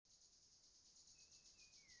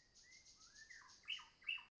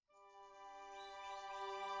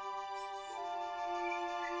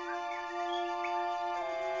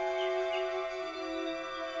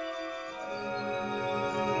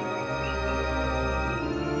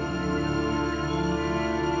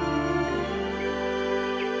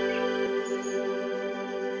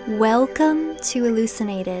Welcome to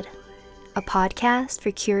Hallucinated, a podcast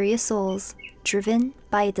for curious souls driven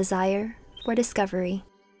by a desire for discovery.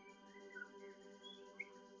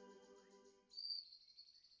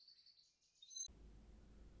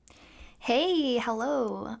 Hey,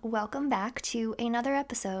 hello. Welcome back to another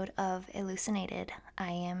episode of Hallucinated.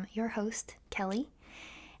 I am your host, Kelly.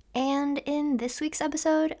 And in this week's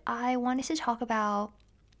episode, I wanted to talk about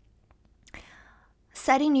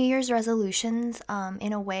setting New Year's resolutions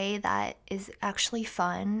in a way that is actually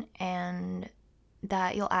fun and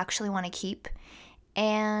that you'll actually want to keep,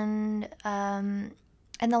 and the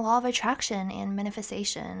law of attraction and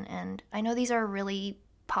manifestation. And I know these are really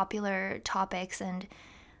popular topics, and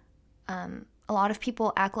a lot of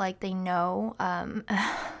people act like they know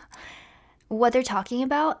what they're talking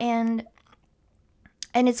about, and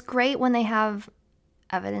it's great when they have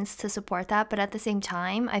evidence to support that, but at the same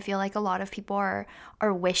time, I feel like a lot of people are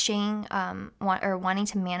wishing or wanting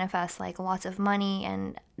to manifest like lots of money,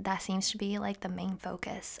 and that seems to be like the main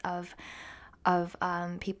focus of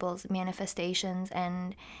people's manifestations,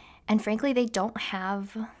 and frankly, they don't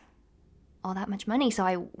have all that much money. So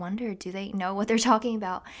I wonder, do they know what they're talking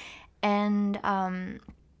about? And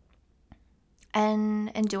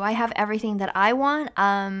do I have everything that I want?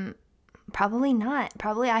 Probably not.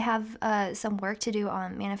 Probably I have some work to do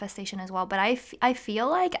on manifestation as well. But I feel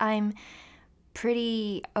like I'm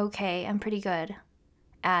pretty okay. I'm pretty good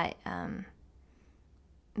at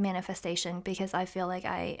manifestation, because I feel like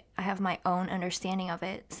I have my own understanding of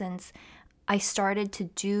it, since I started to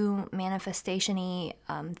do manifestation-y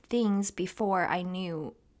things before I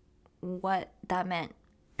knew what that meant.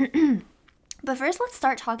 But first, let's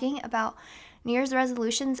start talking about New Year's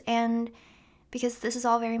resolutions, and because this is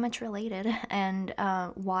all very much related, and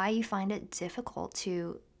why you find it difficult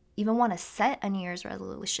to even want to set a New Year's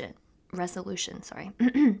resolution.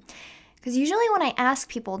 Because usually when I ask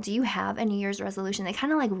people, do you have a New Year's resolution, they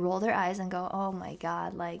kind of like roll their eyes and go, oh my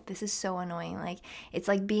God, like this is so annoying. Like it's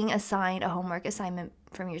like being assigned a homework assignment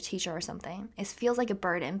from your teacher or something. It feels like a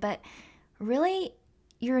burden, but really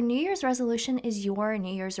your New Year's resolution is your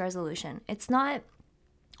New Year's resolution. It's not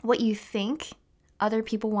what you think other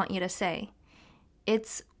people want you to say.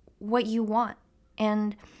 It's what you want.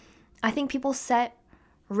 And I think people set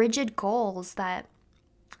rigid goals that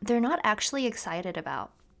they're not actually excited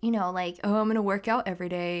about. You know, like, oh, I'm going to work out every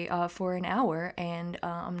day for an hour, and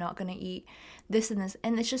I'm not going to eat this and this.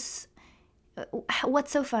 And it's just,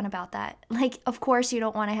 what's so fun about that? Like, of course, you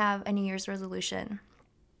don't want to have a New Year's resolution.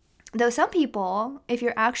 Though some people, if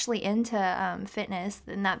you're actually into fitness,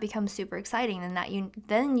 then that becomes super exciting, and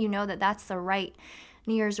then you know that that's the right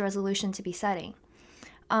New Year's resolution to be setting.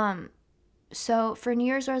 So for New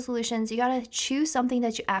Year's resolutions, you got to choose something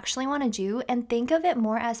that you actually want to do and think of it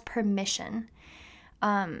more as permission.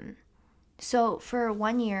 So for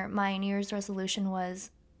 1 year, my New Year's resolution was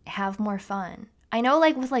have more fun. I know,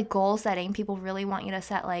 like with like goal setting, people really want you to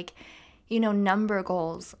set like, number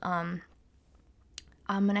goals. I'm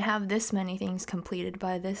going to have this many things completed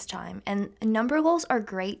by this time. And number goals are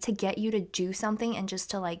great to get you to do something and just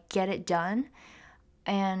to like get it done.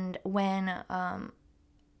 And when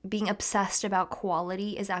being obsessed about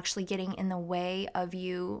quality is actually getting in the way of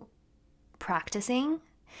you practicing.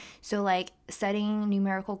 So like setting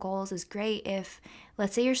numerical goals is great if,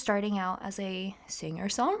 let's say you're starting out as a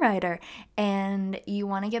singer-songwriter and you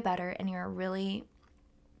want to get better, and you're really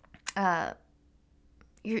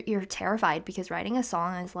you're terrified because writing a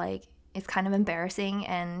song is like, it's kind of embarrassing,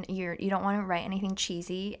 and you don't want to write anything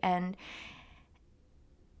cheesy, and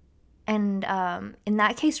in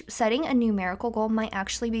that case, setting a numerical goal might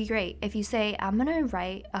actually be great. If you say, I'm gonna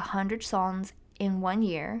write 100 songs in 1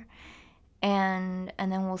 year, and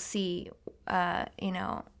then we'll see,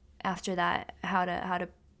 after that how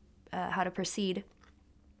to proceed,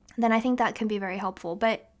 then I think that can be very helpful.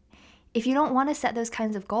 But if you don't want to set those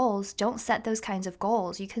kinds of goals, don't set those kinds of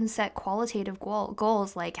goals. You can set qualitative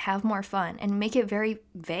goals like have more fun, and make it very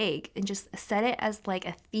vague, and just set it as like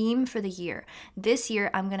a theme for the year. This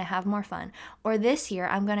year, I'm going to have more fun. Or this year,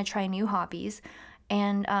 I'm going to try new hobbies.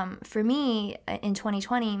 And for me, in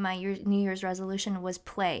 2020, my New Year's resolution was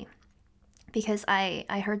play. Because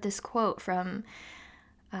I heard this quote from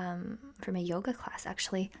a yoga class,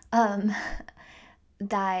 actually,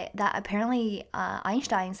 that apparently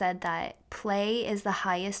Einstein said that play is the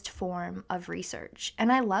highest form of research.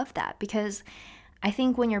 And I love that, because I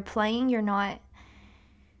think when you're playing, you're not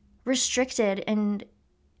restricted, and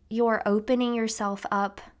you're opening yourself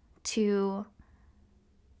up to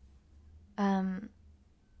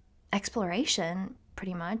exploration,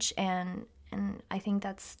 pretty much. And I think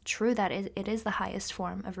that's true, that it is the highest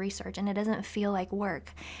form of research, and it doesn't feel like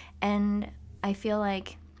work. And I feel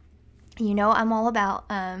like I'm all about,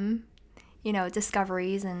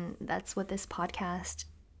 discoveries, and that's what this podcast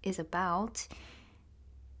is about.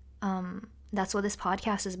 That's what this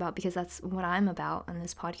podcast is about, because that's what I'm about. And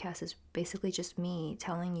this podcast is basically just me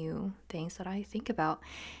telling you things that I think about.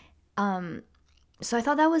 So I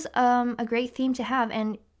thought that was a great theme to have.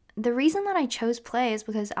 And the reason that I chose play is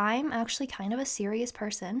because I'm actually kind of a serious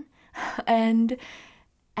person, and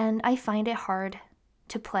I find it hard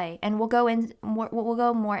to play. And we'll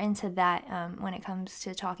go more into that when it comes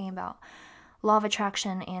to talking about law of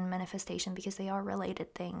attraction and manifestation, because they are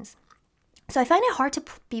related things. So I find it hard to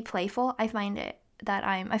be playful. I find that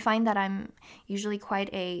I'm usually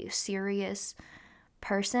quite a serious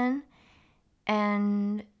person,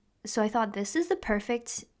 and so I thought this is the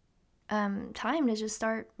perfect time to just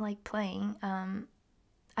start like playing.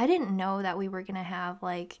 I didn't know that we were gonna have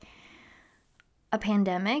like a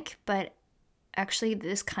pandemic, but actually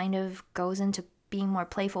this kind of goes into being more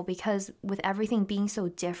playful, because with everything being so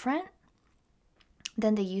different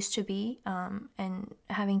than they used to be, and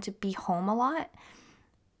having to be home a lot,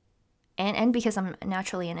 and because I'm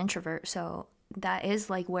naturally an introvert, so that is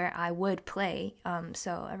like where I would play.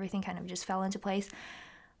 So everything kind of just fell into place.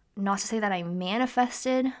 Not to say that I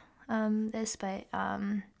manifested this, but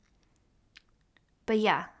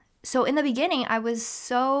yeah. So in the beginning, I was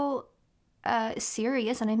so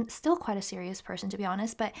serious, and I'm still quite a serious person, to be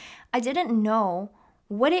honest, but I didn't know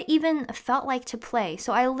what it even felt like to play.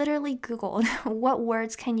 So I literally Googled what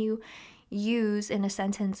words can you use in a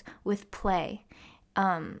sentence with play.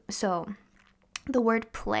 So the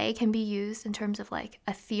word play can be used in terms of like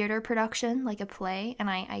a theater production, like a play. And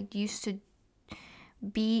I used to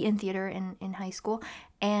be in theater in high school.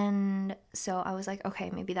 And so I was like,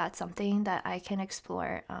 okay, maybe that's something that I can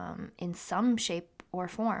explore in some shape or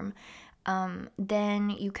form. Then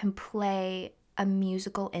you can play a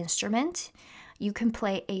musical instrument. You can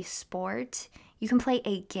play a sport. You can play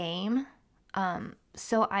a game.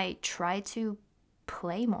 So I try to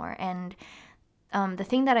play more. And the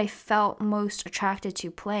thing that I felt most attracted to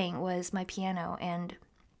playing was my piano. And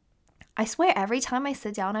I swear every time I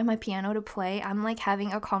sit down at my piano to play, I'm like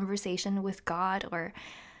having a conversation with God or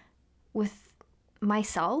with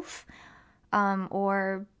myself.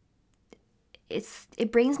 Or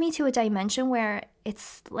it brings me to a dimension where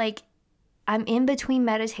it's like I'm in between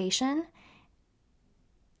meditation.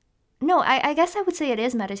 No, I guess I would say it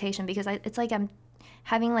is meditation, because it's like I'm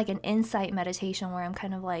having like an insight meditation where I'm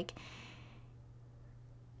kind of like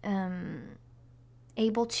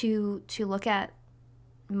able to look at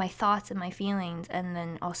my thoughts and my feelings, and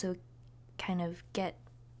then also kind of get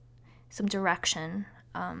some direction.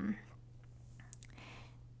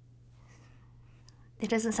 It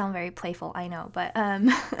doesn't sound very playful, I know, but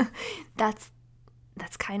that's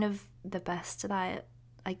kind of the best that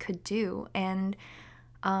I could do. And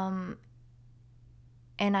I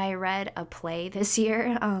read a play this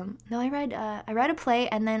year. I read a play,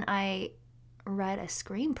 and then I read a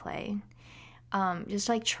screenplay. Just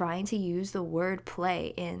like trying to use the word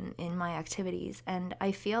play in my activities. And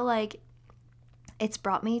I feel like it's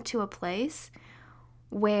brought me to a place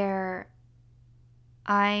where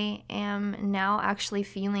I am now actually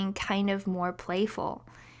feeling kind of more playful.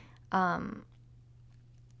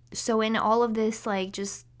 So in all of this, like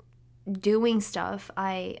just doing stuff,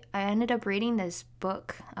 I ended up reading this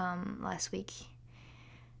book last week,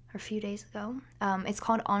 or a few days ago. It's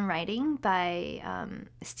called On Writing by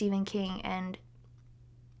Stephen King, and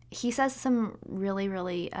he says some really,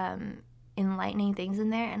 really enlightening things in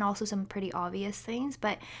there, and also some pretty obvious things,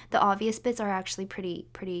 but the obvious bits are actually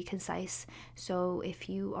pretty concise. So if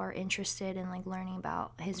you are interested in like learning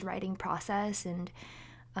about his writing process and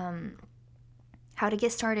how to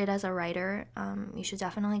get started as a writer, you should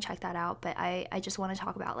definitely check that out. But I just want to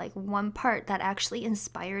talk about like one part that actually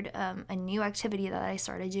inspired a new activity that I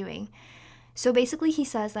started doing. So basically he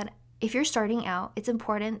says that if you're starting out, it's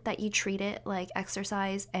important that you treat it like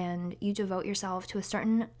exercise, and you devote yourself to a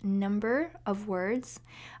certain number of words,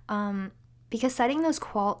 because setting those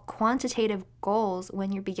quantitative goals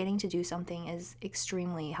when you're beginning to do something is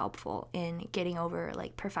extremely helpful in getting over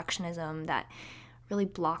like perfectionism that really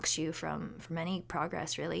blocks you from any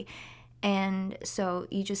progress, really. And so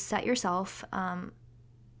you just set yourself an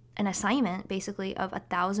assignment basically of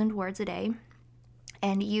 1,000 words a day,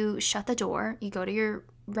 and you shut the door. You go to your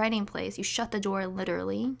writing place, you shut the door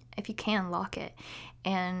literally. If you can, lock it.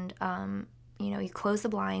 And you close the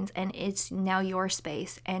blinds, and it's now your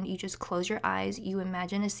space, and you just close your eyes, you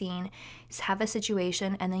imagine a scene, have a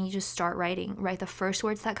situation, and then you just start writing. Write the first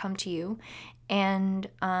words that come to you, and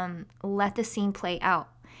let the scene play out.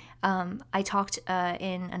 I talked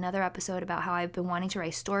in another episode about how I've been wanting to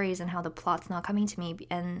write stories and how the plot's not coming to me,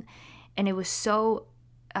 and And it was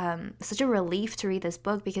such a relief to read this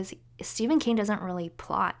book, because Stephen King doesn't really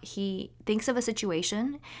plot. He thinks of a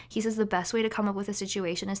situation. He says the best way to come up with a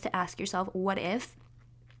situation is to ask yourself, what if?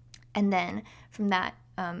 And then from that,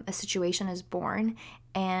 a situation is born.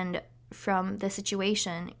 And from the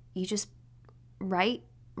situation, you just write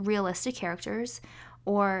realistic characters,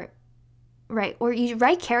 or you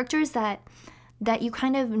write characters that you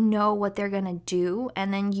kind of know what they're gonna do,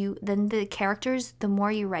 and then the characters, the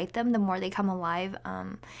more you write them, the more they come alive,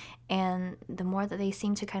 and the more that they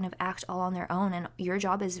seem to kind of act all on their own, and your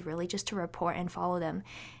job is really just to report and follow them.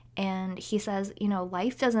 And he says,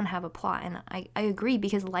 life doesn't have a plot, and I agree,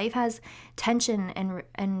 because life has tension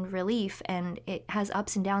and relief, and it has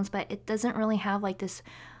ups and downs, but it doesn't really have like this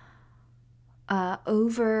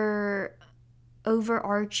overarching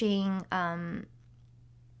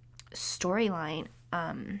storyline,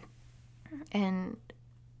 and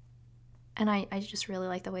I just really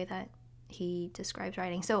like the way that he describes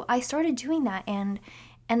writing. So I started doing that, and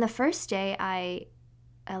the first day I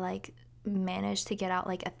like managed to get out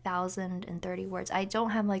like 1,030 words. I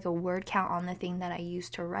don't have like a word count on the thing that I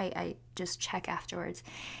used to write. I just check afterwards.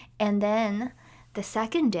 And then the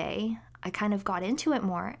second day I kind of got into it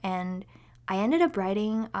more, and I ended up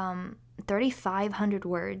writing 3,500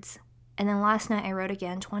 words. And then last night I wrote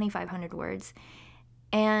again 2,500 words.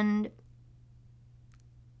 And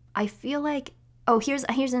I feel like,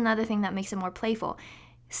 here's another thing that makes it more playful.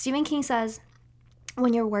 Stephen King says,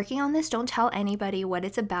 when you're working on this, don't tell anybody what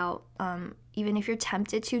it's about. Even if you're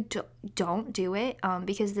tempted to, don't do it,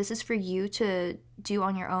 because this is for you to do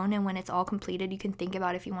on your own. And when it's all completed, you can think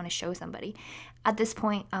about if you want to show somebody. At this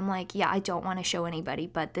point, I'm like, yeah, I don't want to show anybody,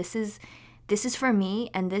 but this is for me,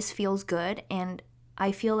 and this feels good. And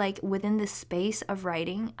I feel like within this space of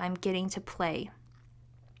writing, I'm getting to play.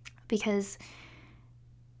 Because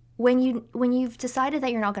when you've decided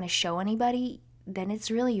that you're not going to show anybody, then it's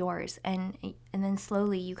really yours, and then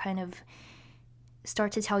slowly you kind of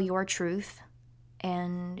start to tell your truth,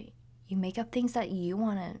 and you make up things that you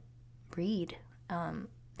want to read.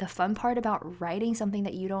 The fun part about writing something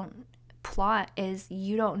that you don't plot is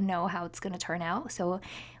you don't know how it's going to turn out. So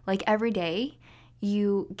like every day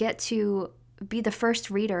you get to be the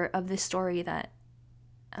first reader of this story that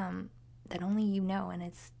only you know, and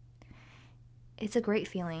it's a great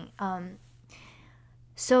feeling.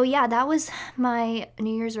 So yeah, that was my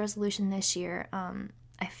New Year's resolution this year.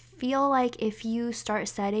 I feel like if you start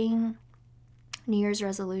setting New Year's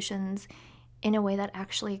resolutions in a way that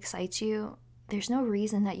actually excites you, there's no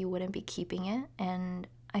reason that you wouldn't be keeping it. And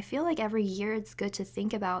I feel like every year it's good to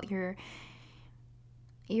think about your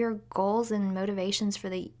goals and motivations for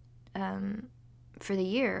the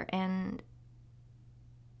year, and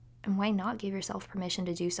why not give yourself permission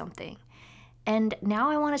to do something. And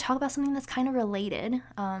now I want to talk about something that's kind of related,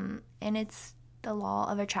 and it's the law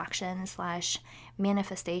of attraction /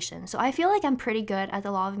 manifestation. So I feel like I'm pretty good at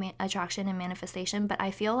the law of attraction and manifestation, but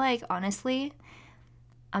I feel like, honestly,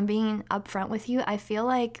 I'm being upfront with you, I feel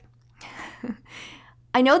like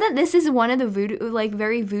I know that this is one of the voodoo, like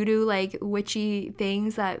very voodoo, like witchy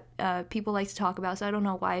things that people like to talk about, so I don't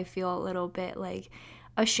know why I feel a little bit like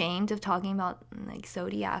ashamed of talking about like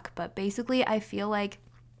zodiac, but basically I feel like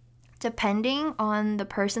depending on the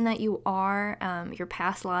person that you are, your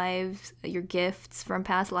past lives, your gifts from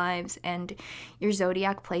past lives, and your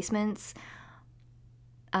zodiac placements,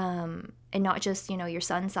 and not just, your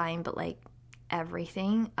sun sign, but like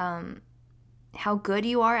everything, how good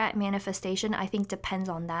you are at manifestation, I think depends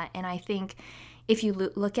on that. And I think if you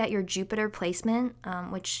look at your Jupiter placement,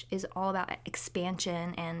 which is all about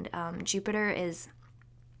expansion, and Jupiter is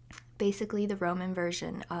basically the Roman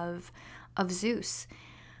version of Zeus,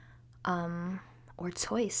 or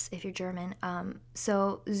Zeus if you're German.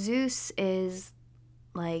 So Zeus is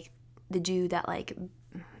like the dude that like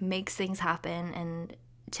makes things happen, and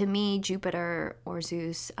to me, Jupiter or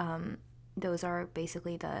Zeus, those are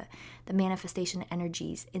basically the manifestation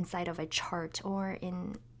energies inside of a chart, or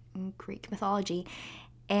in Greek mythology.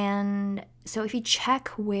 And so if you check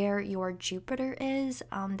where your Jupiter is,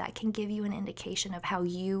 that can give you an indication of how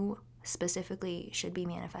you specifically should be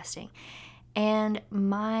manifesting. And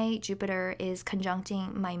my Jupiter is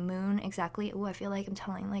conjuncting my moon exactly. I feel like I'm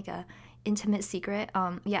telling like a intimate secret.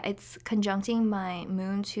 It's conjuncting my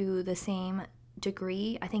moon to the same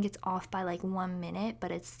degree. I think it's off by like 1 minute,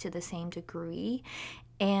 but it's to the same degree.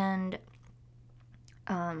 And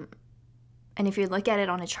if you look at it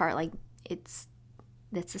on a chart, like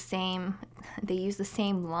that's the same. They use the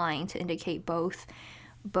same line to indicate both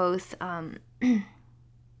planetary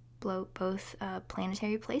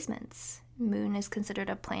placements. Moon is considered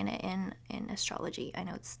a planet in astrology. I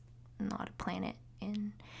know it's not a planet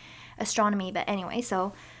in astronomy. But anyway,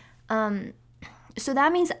 so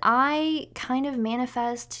that means I kind of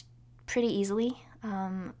manifest pretty easily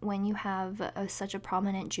when you have such a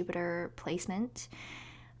prominent Jupiter placement.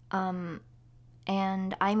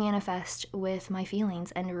 And I manifest with my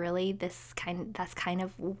feelings, and really that's kind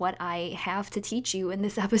of what I have to teach you in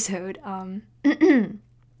this episode,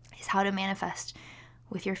 is how to manifest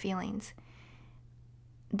with your feelings.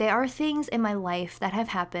 There are things in my life that have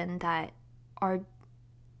happened that are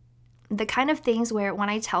the kind of things where when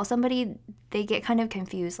I tell somebody, they get kind of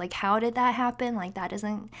confused. Like, how did that happen? Like, that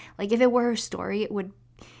doesn't, like, if it were a story, it would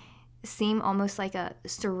seem almost like a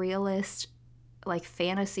surrealist, like,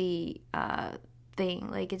 fantasy thing.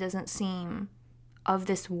 Like, it doesn't seem of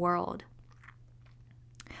this world.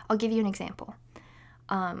 I'll give you an example.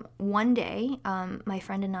 One day, my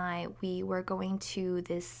friend and I, we were going to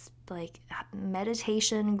this, like,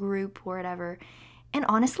 meditation group or whatever. And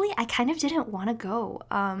honestly, I kind of didn't want to go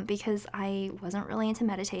because I wasn't really into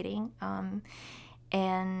meditating.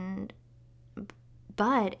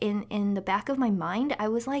 But in the back of my mind, I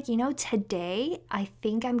was like, today I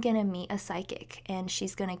think I'm going to meet a psychic and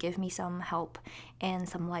she's going to give me some help and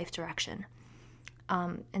some life direction.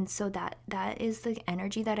 And so that is the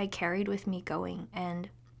energy that I carried with me going. And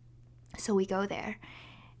so we go there.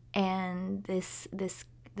 And this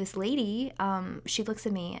lady, she looks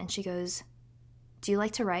at me and she goes, "Do you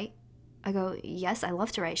like to write?" I go, "Yes, I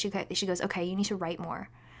love to write." She goes, "Okay, you need to write more."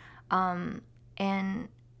 And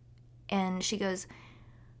she goes,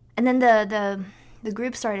 and then the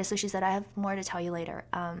group started, so she said, "I have more to tell you later."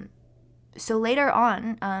 So later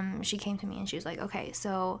on, she came to me and she was like, "Okay,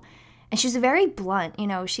 so," and she's very blunt,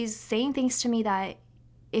 she's saying things to me that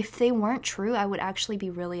if they weren't true, I would actually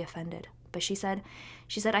be really offended. But she said,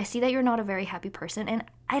 "I see that you're not a very happy person." And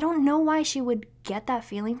I don't know why she would get that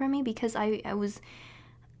feeling from me, because I was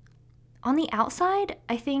on the outside.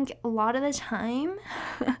 I think a lot of the time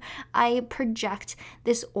I project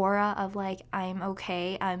this aura of like, I'm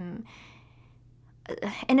okay. And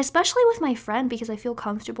especially with my friend, because I feel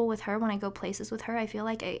comfortable with her when I go places with her. I feel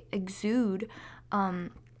like I exude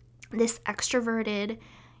this extroverted,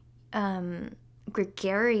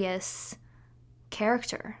 gregarious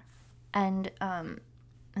character. And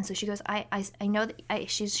so she goes, I know that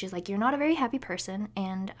she's like, "You're not a very happy person,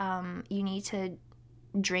 and you need to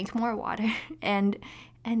drink more water and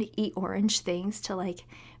eat orange things to like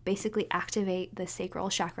basically activate the sacral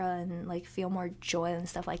chakra and like feel more joy and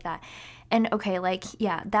stuff like that." And okay, like,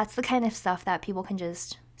 yeah, that's the kind of stuff that people can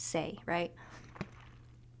just say, right?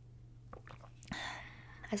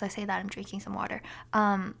 As I say that, I'm drinking some water.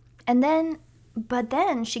 But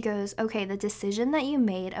then she goes, "Okay, the decision that you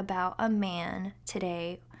made about a man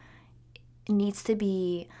today needs to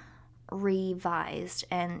be revised."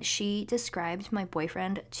 And she described my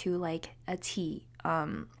boyfriend to like a T,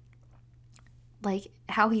 like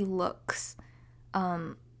how he looks.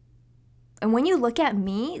 And when you look at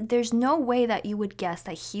me, there's no way that you would guess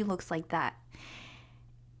that he looks like that.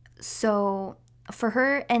 So for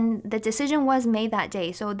her, and the decision was made that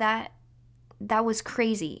day. So that was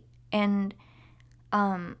crazy. And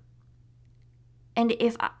then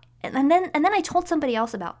I told somebody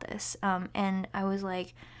else about this, and I was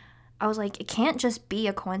like, it can't just be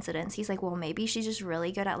a coincidence. He's like, "Well, maybe she's just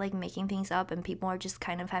really good at like making things up and people are just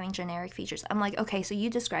kind of having generic features." I'm like, "Okay, so you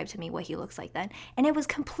described to me what he looks like then." And it was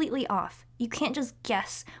completely off. You can't just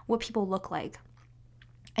guess what people look like.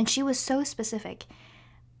 And she was so specific.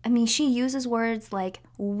 I mean, she uses words like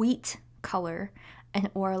wheat color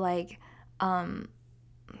or like,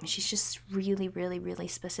 she's just really, really, really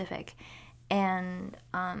specific. And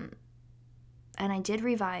I did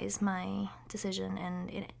revise my decision, and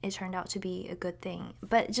it turned out to be a good thing.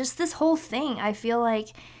 But just this whole thing, I feel like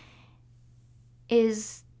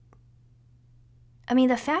the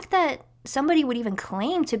fact that somebody would even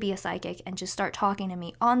claim to be a psychic and just start talking to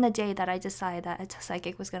me on the day that I decided that a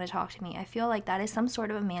psychic was going to talk to me, I feel like that is some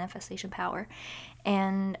sort of a manifestation power.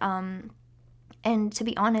 And to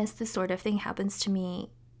be honest, this sort of thing happens to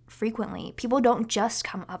me frequently. People don't just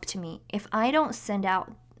come up to me. If I don't send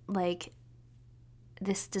out like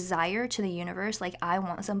this desire to the universe, like I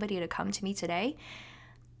want somebody to come to me today,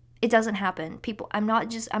 it doesn't happen. I'm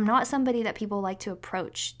not somebody that people like to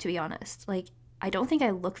approach, to be honest. Like, I don't think I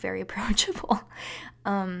look very approachable.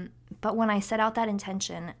 But when I set out that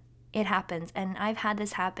intention, it happens. And I've had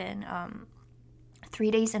this happen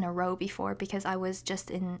 3 days in a row before, because I was just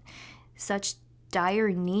in such dire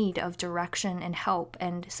need of direction and help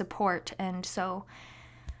and support. And so,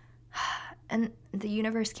 and the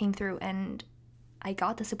universe came through and I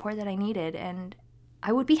got the support that I needed. And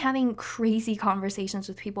I would be having crazy conversations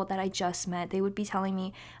with people that I just met. They would be telling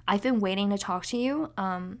me, "I've been waiting to talk to you.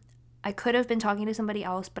 I could have been talking to somebody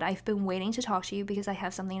else, but I've been waiting to talk to you because I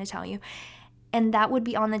have something to tell you. And that would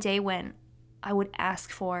be on the day when I would ask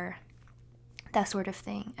for that sort of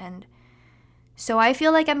thing. And so I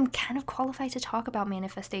feel like I'm kind of qualified to talk about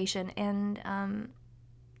manifestation. And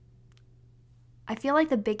I feel like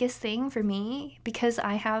the biggest thing for me, because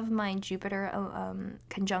I have my Jupiter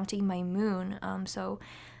conjuncting my moon, so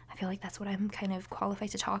I feel like that's what I'm kind of qualified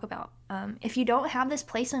to talk about. If you don't have this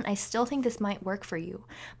placement, I still think this might work for you.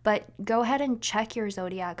 But go ahead and check your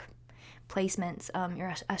zodiac placements,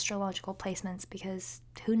 your astrological placements, because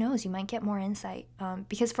who knows, you might get more insight.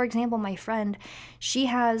 Because, for example, my friend, she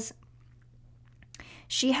has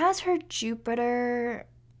her Jupiter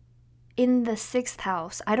in the 6th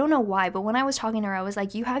house. I don't know why, but when I was talking to her, I was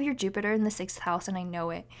like, you have your Jupiter in the 6th house, and I know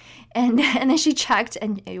it. And then she checked,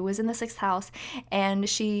 and it was in the 6th house. And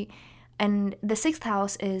the 6th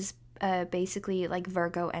house is basically like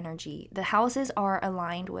Virgo energy. The houses are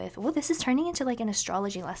aligned with, well, this is turning into like an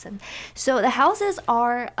astrology lesson. So the houses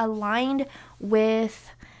are aligned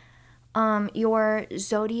with your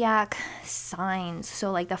zodiac signs.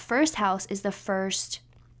 So like the first house is the first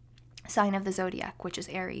sign of the zodiac, which is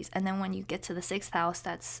Aries, and then when you get to the 6th house,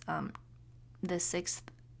 that's the 6th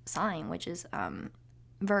sign, which is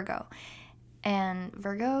Virgo. And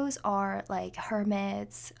Virgos are like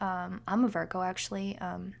hermits. I'm a Virgo, actually,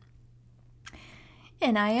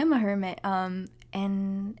 and I am a hermit. And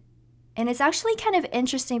it's actually kind of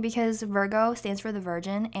interesting because Virgo stands for the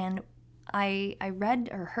Virgin, and I read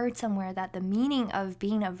or heard somewhere that the meaning of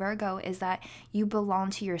being a Virgo is that you belong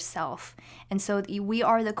to yourself. And so we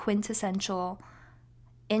are the quintessential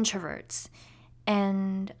introverts.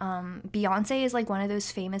 And Beyonce is like one of those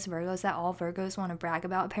famous Virgos that all Virgos want to brag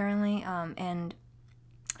about, apparently. And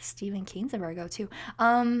Stephen King's a Virgo too.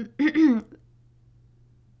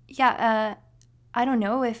 I don't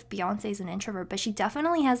know if Beyonce's an introvert, but she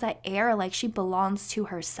definitely has that air like she belongs to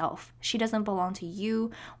herself. She doesn't belong to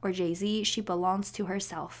you or Jay-Z. She belongs to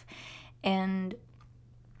herself. And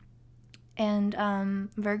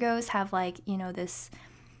Virgos have like, this,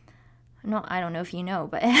 no, I don't know if you know,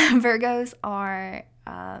 but Virgos are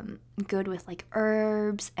good with like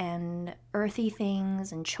herbs and earthy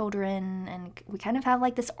things and children. And we kind of have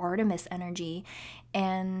like this Artemis energy.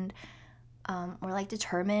 And we're like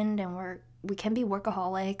determined, and we can be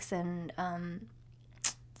workaholics, and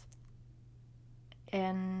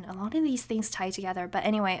a lot of these things tie together. But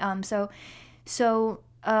anyway, and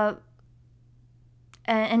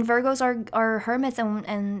Virgos are hermits,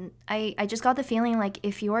 and I just got the feeling like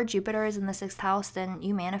if your Jupiter is in the 6th house, then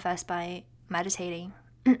you manifest by meditating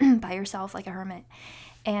by yourself like a hermit.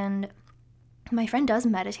 And my friend does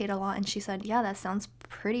meditate a lot, and she said, yeah, that sounds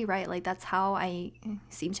pretty right. Like, that's how I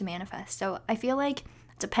seem to manifest. So I feel like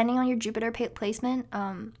depending on your Jupiter placement,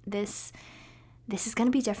 this is going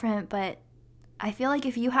to be different. But I feel like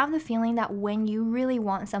if you have the feeling that when you really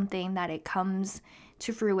want something that it comes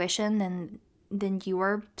to fruition, then you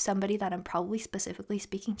are somebody that I'm probably specifically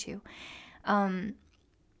speaking to.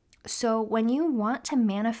 So when you want to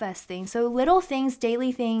manifest things, so little things,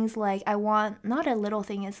 daily things, like I want, not a little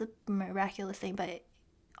thing, it's a miraculous thing, but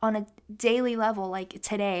on a daily level, like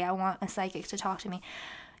today, I want a psychic to talk to me.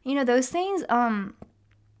 Those things are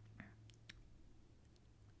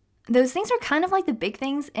kind of like the big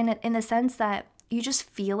things in the sense that you just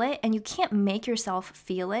feel it, and you can't make yourself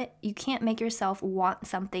feel it. You can't make yourself want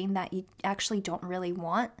something that you actually don't really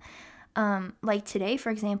want. Like today,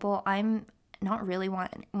 for example, I'm not really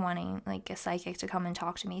wanting like a psychic to come and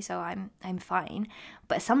talk to me, so I'm fine.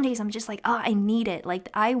 But some days I'm just like, oh, I need it. Like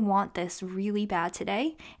I want this really bad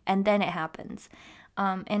today, and then it happens.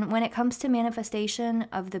 And when it comes to manifestation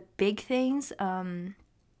of the big things,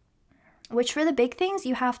 which for the big things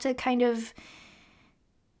you have to kind of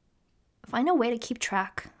find a way to keep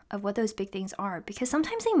track of what those big things are, because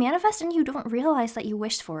sometimes they manifest and you don't realize that you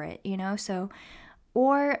wished for it, so,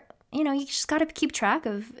 or you just got to keep track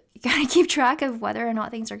of whether or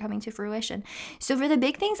not things are coming to fruition. So for the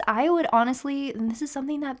big things, I would honestly, and this is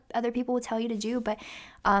something that other people would tell you to do, but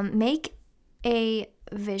make a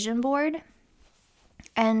vision board.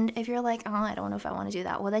 And if you're like, oh, I don't know if I want to do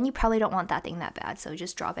that, well, then you probably don't want that thing that bad, so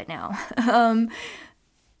just drop it now.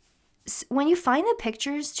 When you find the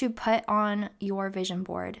pictures to put on your vision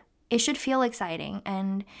board, it should feel exciting,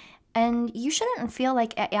 and you shouldn't feel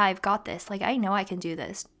like, yeah, I've got this, like I know I can do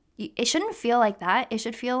this. It shouldn't feel like that. It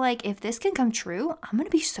should feel like, if this can come true, I'm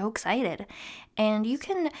gonna be so excited. And you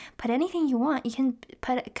can put anything you want. You can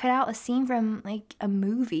cut out a scene from like a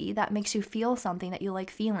movie that makes you feel something that you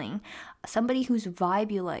like feeling, somebody whose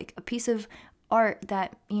vibe you like, a piece of art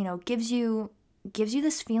that gives you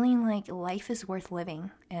this feeling like life is worth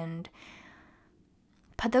living, and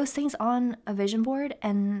put those things on a vision board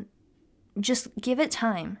and just give it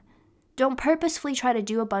time. Don't purposefully try to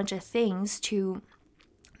do a bunch of things to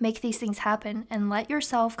make these things happen, and let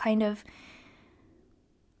yourself kind of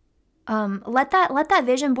let that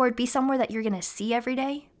vision board be somewhere that you're gonna see every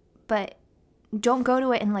day, but don't go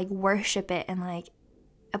to it and like worship it and like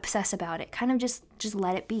obsess about it. Kind of just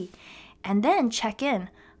let it be, and then check in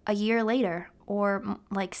a year later or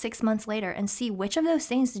like 6 months later and see which of those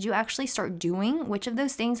things did you actually start doing, which of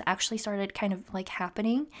those things actually started kind of like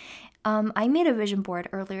happening. I made a vision board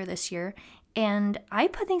earlier this year, and I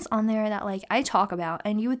put things on there that like I talk about,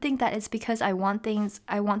 and you would think that it's because I want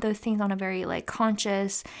those things on a very like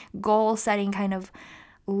conscious, goal setting kind of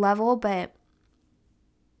level, but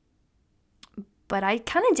I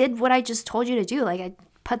kind of did what I just told you to do. Like I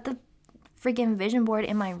put the freaking vision board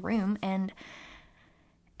in my room, and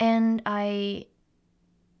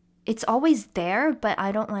it's always there, but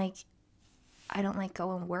I don't like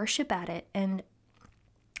go and worship at it. And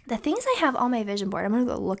the things I have on my vision board, I'm gonna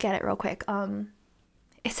go look at it real quick.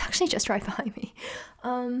 It's actually just right behind me.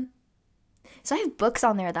 So I have books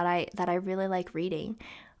on there that I really like reading,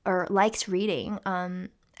 or liked reading. I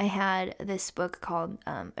had this book called,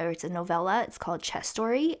 or it's a novella. It's called Chess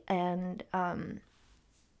Story, and I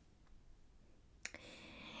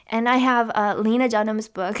have Lena Dunham's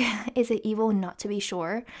book, Is It Evil Not to Be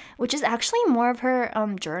Sure, which is actually more of her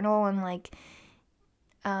journal and like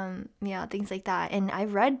things like that. And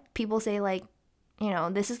I've read people say like,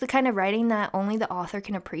 this is the kind of writing that only the author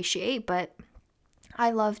can appreciate, but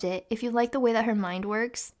I loved it. If you like the way that her mind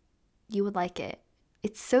works, you would like it.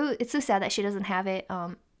 It's so sad that she doesn't have it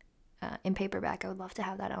in paperback. I would love to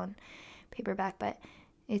have that on paperback, but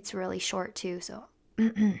it's really short too, so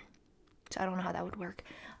so I don't know how that would work.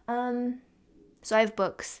 So I have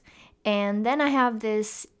books, and then I have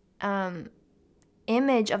this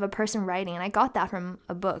image of a person writing, and I got that from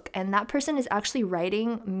a book, and that person is actually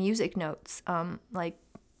writing music notes. Like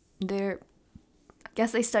I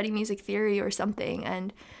guess they study music theory or something,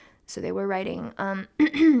 and so they were writing on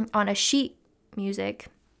a sheet music.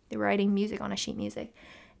 They were writing music on a sheet music,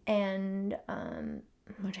 and on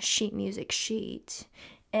a sheet music sheet.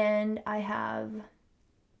 And I have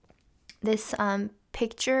this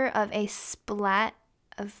picture of a splat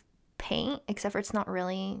of paint, except for it's not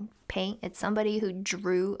really paint. It's somebody who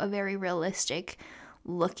drew a very realistic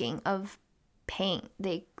looking of paint.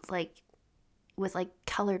 They like with like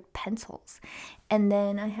colored pencils. And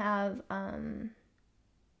then I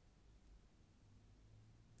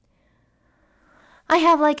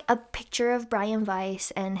have like a picture of Brian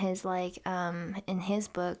Weiss and his like in his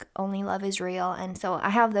book Only Love Is Real, and so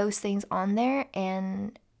I have those things on there,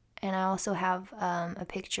 and I also have a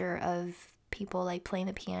picture of people like playing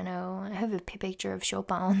the piano. I have a picture of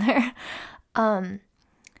Chopin on there.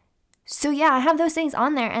 So yeah, I have those things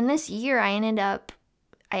on there, and this year I ended up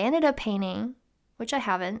painting, which I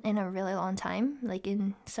haven't in a really long time, like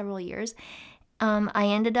in several years.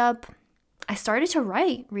 I started to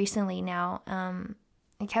write recently now.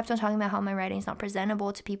 I kept on talking about how my writing's not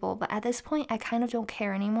presentable to people, but at this point, I kind of don't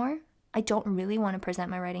care anymore. I don't really want to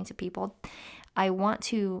present my writing to people. I want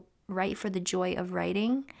to write for the joy of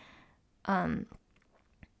writing. And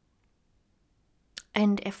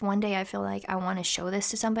if one day I feel like I want to show this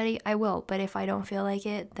to somebody, I will. But if I don't feel like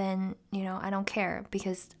it, then, I don't care,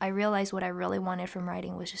 because I realized what I really wanted from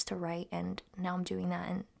writing was just to write, and now I'm doing that,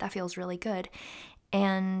 and that feels really good.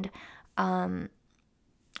 And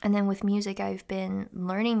then with music, I've been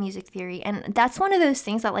learning music theory, and that's one of those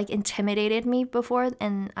things that like intimidated me before,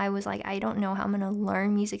 and I was like, I don't know how I'm going to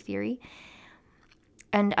learn music theory.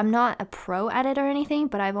 And I'm not a pro at it or anything,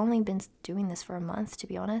 but I've only been doing this for a month, to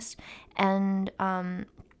be honest. And I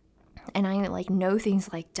like know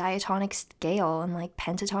things like diatonic scale and like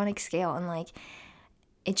pentatonic scale, and like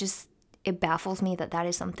it baffles me that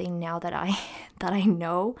is something now that I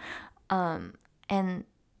know. And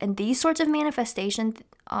these sorts of manifestations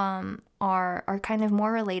are kind of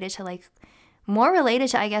more related to I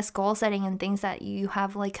guess goal setting and things that you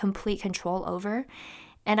have like complete control over.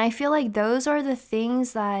 And I feel like those are the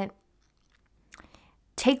things that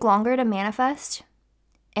take longer to manifest.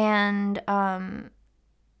 And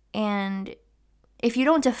if you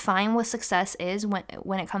don't define what success is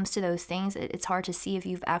when it comes to those things, it's hard to see if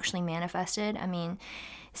you've actually manifested. I mean,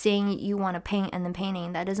 saying you want to paint and then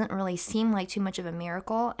painting, that doesn't really seem like too much of a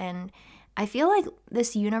miracle. And I feel like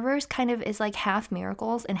this universe kind of is like half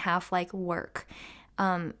miracles and half like work.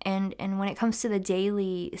 And when it comes to the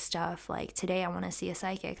daily stuff, like today I want to see a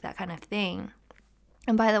psychic, that kind of thing.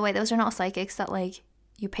 And by the way, those are not psychics that like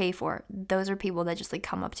you pay for. Those are people that just like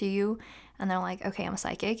come up to you and they're like, okay, I'm a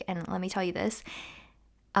psychic, and let me tell you this.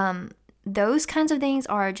 those kinds of things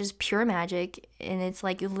are just pure magic, and it's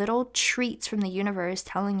like little treats from the universe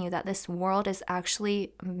telling you that this world is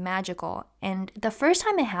actually magical. And the first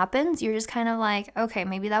time it happens, you're just kind of like, okay,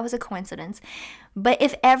 maybe that was a coincidence. But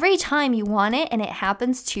if every time you want it and it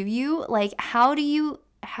happens to you, like how do you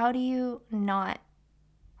not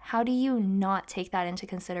take that into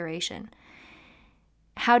consideration?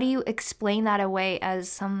 How do you explain that away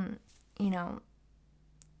as some,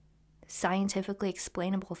 scientifically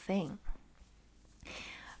explainable thing?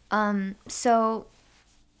 So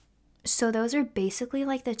those are basically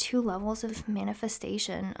like the two levels of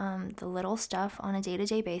manifestation. The little stuff on a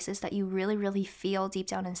day-to-day basis that you really, really feel deep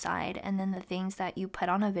down inside, and then the things that you put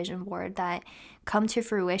on a vision board that come to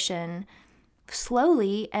fruition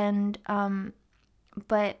slowly. And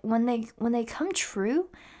but when they come true,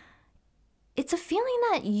 it's a feeling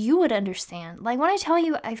that you would understand. Like when I tell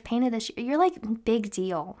you I've painted this, you're like, big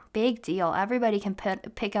deal. Everybody can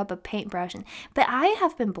pick up a paintbrush. But I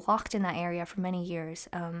have been blocked in that area for many years.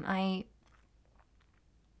 I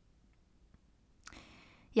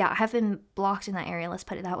have been blocked in that area, let's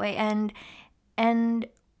put it that way. And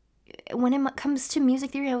when it comes to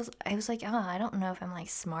music theory, I was like, I don't know if I'm like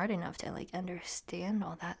smart enough to like understand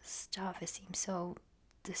all that stuff. It seems so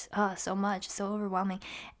much, so overwhelming.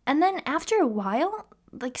 And then after a while,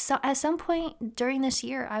 like at some point during this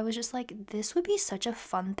year, I was just like, this would be such a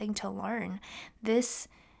fun thing to learn. This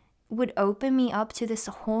would open me up to this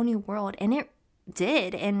whole new world, and it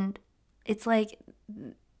did. And it's like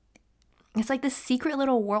this secret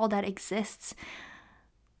little world that exists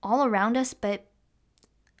all around us, but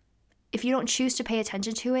if you don't choose to pay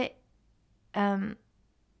attention to it,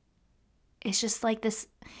 it's just like this,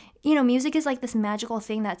 music is like this magical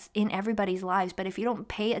thing that's in everybody's lives. But if you don't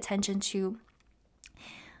pay attention to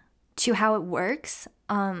how it works,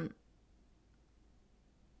 you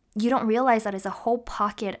don't realize that it's a whole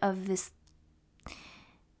pocket of this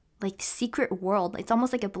like secret world. It's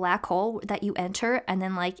almost like a black hole that you enter, and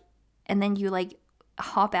then you like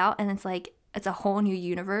hop out, and it's a whole new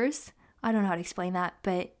universe. I don't know how to explain that,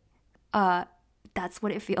 but that's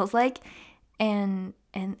what it feels like. And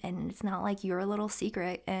it's not like your little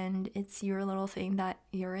secret, and it's your little thing that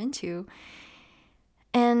you're into.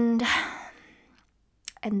 And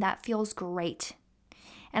that feels great.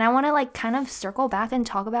 And I want to like kind of circle back and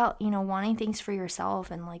talk about, wanting things for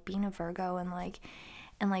yourself, and like being a Virgo, and like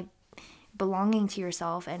belonging to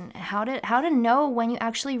yourself, and how to know when you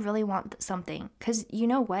actually really want something. Because you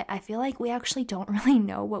know what? I feel like we actually don't really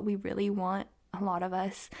know what we really want, a lot of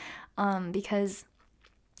us, because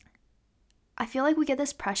I feel like we get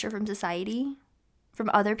this pressure from society,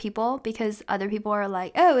 from other people, because other people are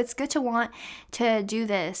like, oh, it's good to want to do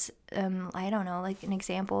this. I don't know, like an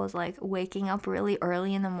example is like waking up really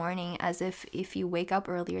early in the morning, as if you wake up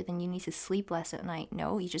earlier, then you need to sleep less at night.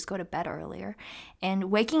 No, you just go to bed earlier.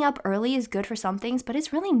 And waking up early is good for some things, but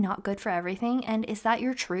it's really not good for everything. And is that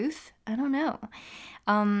your truth? I don't know.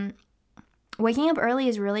 Waking up early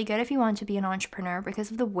is really good if you want to be an entrepreneur,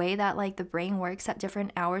 because of the way that like the brain works at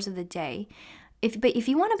different hours of the day. But if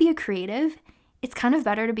you want to be a creative, it's kind of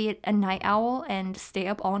better to be a night owl and stay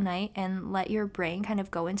up all night and let your brain kind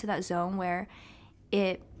of go into that zone where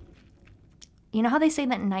it, you know how they say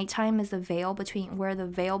that nighttime is the veil between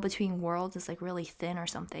worlds is like really thin or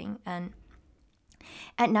something. And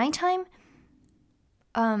at nighttime,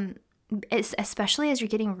 especially as you're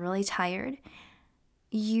getting really tired,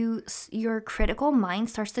 your critical mind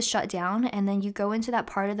starts to shut down, and then you go into that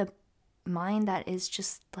part of the mind that is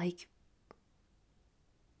just like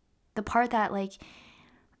the part that like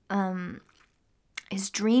is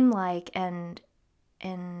dreamlike, and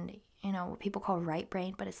what people call right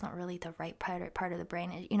brain, but it's not really the right part of the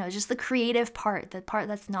brain. Just the creative part, the part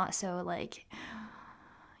that's not so like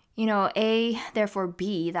A therefore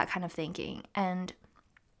B, that kind of thinking. And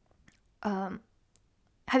have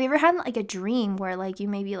you ever had like a dream where like you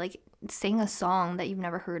maybe like sang a song that you've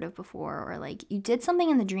never heard of before, or like you did something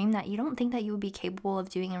in the dream that you don't think that you would be capable of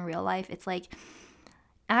doing in real life? It's like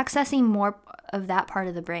accessing more of that part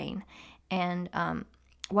of the brain. And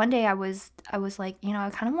one day I was like, I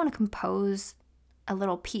kind of want to compose a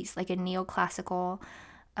little piece, like a neoclassical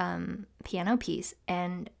piano piece.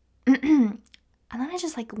 And and then I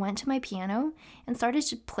just like went to my piano and started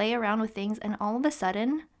to play around with things, and all of a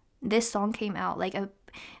sudden this song came out. Like a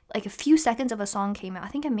few seconds of a song came out. I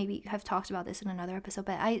think I maybe have talked about this in another episode,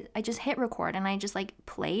 but I just hit record and I just like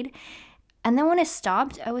played. And then when it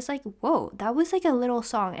stopped, I was like, whoa, that was like a little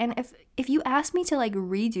song. And if you asked me to like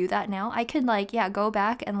redo that now, I could like, go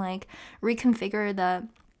back and like reconfigure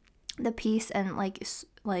the piece and like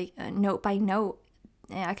note by note.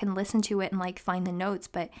 And I can listen to it and like find the notes,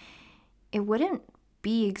 but it wouldn't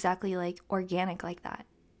be exactly like organic like that.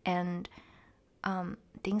 And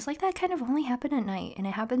things like that kind of only happen at night, and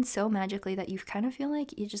it happens so magically that you kind of feel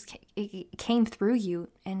like it came through you.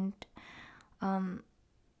 And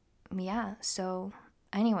yeah, so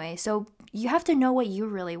anyway, so you have to know what you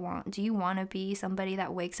really want. Do you want to be somebody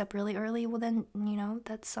that wakes up really early? Well, then,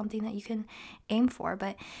 that's something that you can aim for.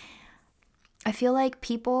 But I feel like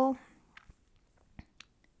people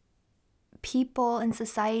in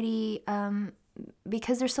society,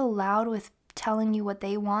 because they're so loud with telling you what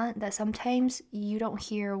they want, that sometimes you don't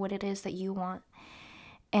hear what it is that you want.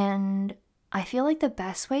 And I feel like the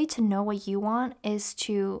best way to know what you want is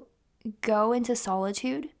to go into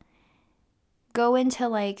solitude, go into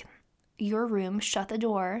like your room, shut the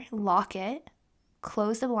door, lock it,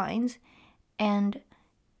 close the blinds, and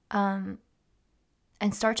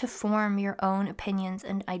start to form your own opinions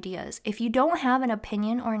and ideas. If you don't have an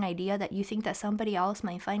opinion or an idea that you think that somebody else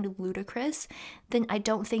might find ludicrous, then I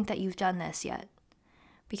don't think that you've done this yet.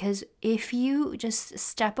 Because if you just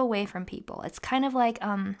step away from people, it's kind of like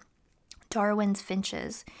Darwin's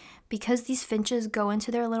finches. Because these finches go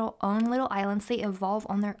into their own little islands, they evolve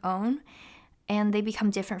on their own, and they become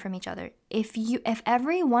different from each other. If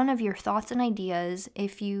every one of your thoughts and ideas,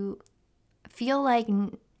 if you feel like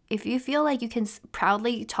you can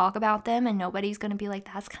proudly talk about them and nobody's going to be like,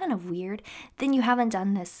 that's kind of weird, then you haven't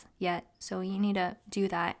done this yet. So you need to do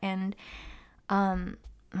that. And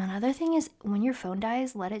another thing is, when your phone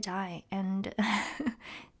dies, let it die, and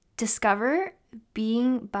discover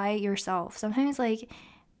being by yourself. Sometimes, like,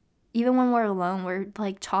 even when we're alone, we're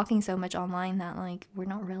like talking so much online that like we're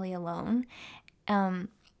not really alone. And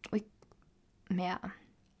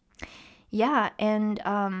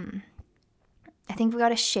I think we got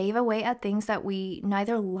to shave away at things that we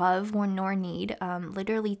neither love nor need.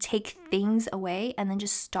 Literally take things away and then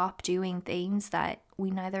just stop doing things that we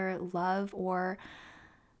neither love or,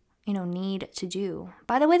 need to do.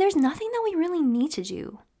 By the way, there's nothing that we really need to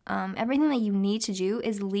do. Everything that you need to do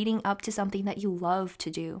is leading up to something that you love to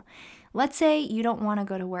do. Let's say you don't want to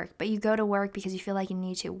go to work, but you go to work because you feel like you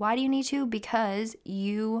need to. Why do you need to? Because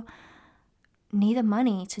you need the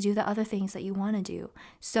money to do the other things that you want to do.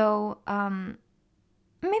 So,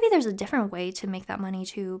 maybe there's a different way to make that money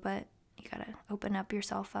too, but you gotta open up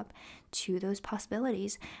yourself up to those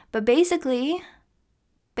possibilities. But basically,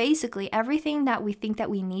 everything that we think that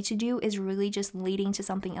we need to do is really just leading to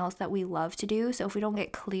something else that we love to do. So if we don't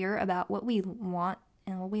get clear about what we want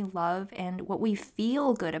and what we love and what we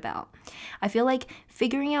feel good about, I feel like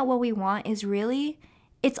figuring out what we want is really,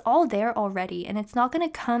 it's all there already, and it's not gonna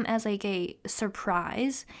come as like a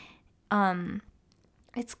surprise.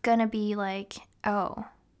 It's gonna be like, oh,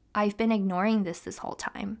 I've been ignoring this whole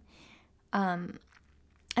time.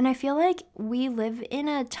 And I feel like we live in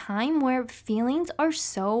a time where feelings are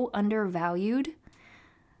so undervalued.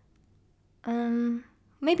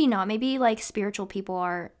 Maybe not. Maybe like spiritual people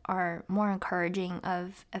are more encouraging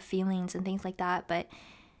of feelings and things like that. But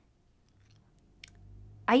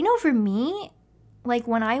I know for me, like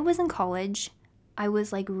when I was in college, I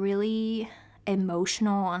was like really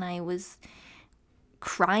emotional and I was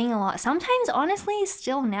crying a lot. Sometimes, honestly,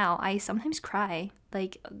 still now, I sometimes cry.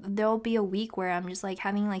 Like there'll be a week where I'm just like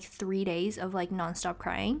having like 3 days of like nonstop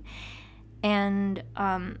crying, and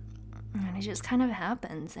it just kind of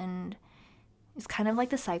happens, and it's kind of like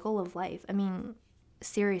the cycle of life. I mean,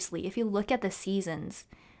 seriously, if you look at the seasons,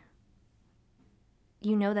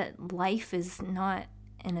 you know that life is not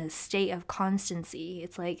in a state of constancy.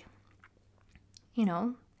 It's like,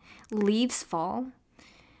 leaves fall,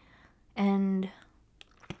 and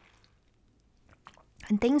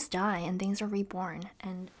things die, and things are reborn.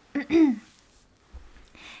 And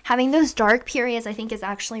having those dark periods, I think, is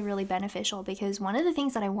actually really beneficial, because one of the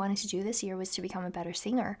things that I wanted to do this year was to become a better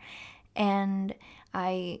singer. And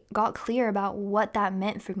I got clear about what that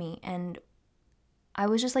meant for me. And I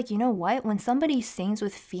was just like, you know what? When somebody sings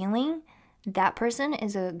with feeling, that person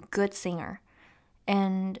is a good singer.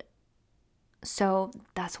 And so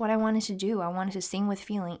that's what I wanted to do. I wanted to sing with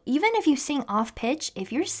feeling. Even if you sing off pitch,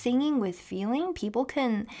 if you're singing with feeling, people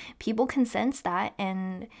can sense that,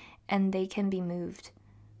 and they can be moved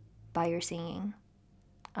by your singing.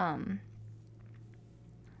 On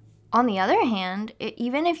the other hand,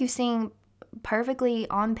 even if you sing perfectly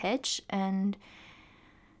on pitch and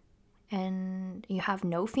you have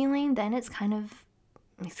no feeling, then it's kind of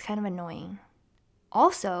annoying.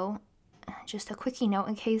 Also, just a quickie note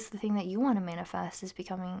in case the thing that you want to manifest is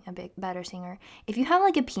becoming a bit better singer. If you have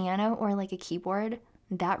like a piano or like a keyboard,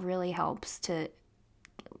 that really helps to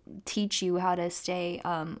teach you how to stay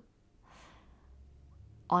on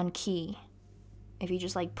key. If you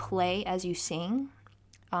just like play as you sing,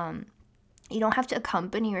 You don't have to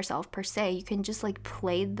accompany yourself per se. You can just like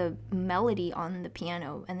play the melody on the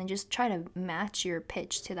piano and then just try to match your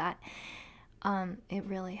pitch to that. It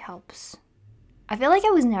really helps. I feel like I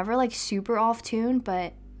was never like super off tune,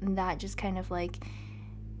 but that just kind of like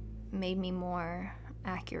made me more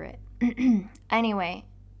accurate. anyway,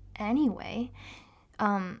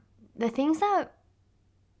 the things that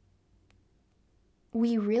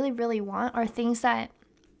we really, really want are things that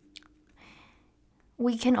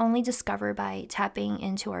we can only discover by tapping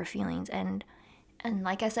into our feelings. And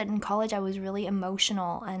like I said, in college, I was really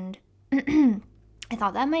emotional, and I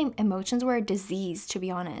thought that my emotions were a disease, to be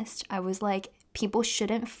honest. I was like, people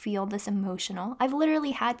shouldn't feel this emotional. I've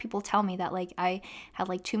literally had people tell me that like I had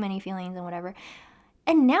like too many feelings and whatever.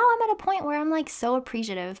 And now I'm at a point where I'm like so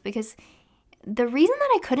appreciative, because the reason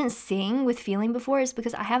that I couldn't sing with feeling before is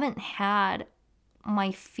because I haven't had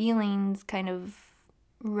my feelings kind of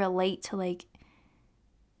relate to like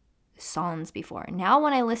songs before. Now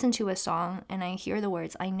when I listen to a song and I hear the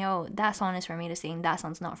words, I know that song is for me to sing, that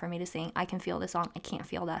song's not for me to sing. I can feel this song, I can't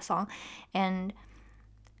feel that song. And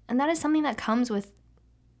that is something that comes with,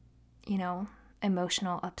 you know,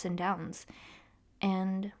 emotional ups and downs.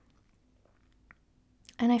 And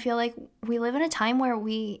I feel like we live in a time where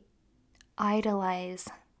we idolize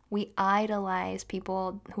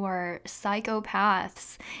people who are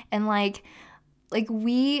psychopaths, and like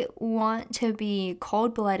we want to be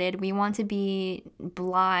cold-blooded, we want to be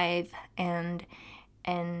blithe, and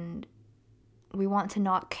we want to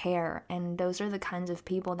not care. And those are the kinds of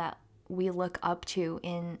people that we look up to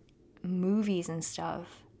in movies and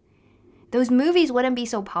stuff. Those movies wouldn't be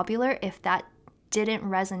so popular if that didn't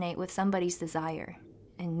resonate with somebody's desire.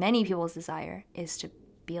 And many people's desire is to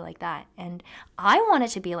be like that. And I wanted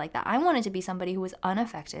to be like that. I wanted to be somebody who was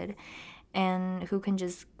unaffected and who can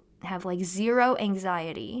just have like zero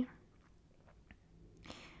anxiety.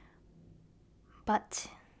 But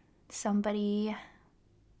somebody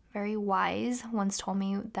very wise once told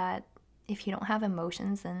me that if you don't have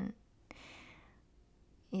emotions, then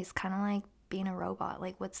it's kind of like being a robot.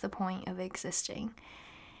 Like, what's the point of existing?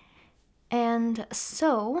 And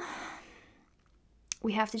so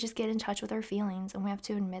we have to just get in touch with our feelings, and we have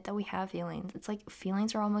to admit that we have feelings. It's like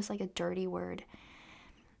feelings are almost like a dirty word.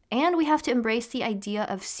 And we have to embrace the idea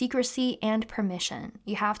of secrecy and permission.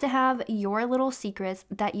 You have to have your little secrets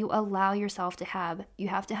that you allow yourself to have. You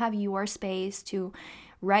have to have your space to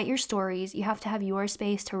write your stories. You have to have your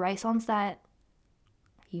space to write songs that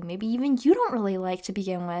maybe even you don't really like to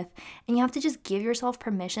begin with. And you have to just give yourself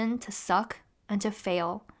permission to suck and to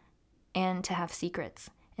fail and to have secrets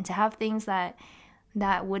and to have things that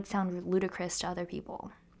would sound ludicrous to other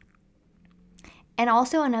people. And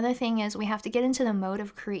also another thing is we have to get into the mode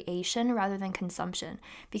of creation rather than consumption.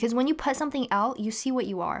 Because when you put something out, you see what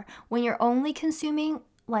you are. When you're only consuming,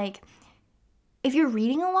 like, if you're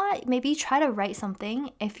reading a lot, maybe try to write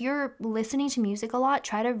something. If you're listening to music a lot,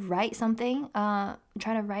 try to write something. Try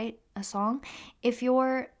to write a song. If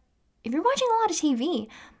you're watching a lot of TV,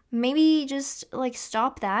 maybe just like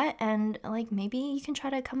stop that, and like maybe you can try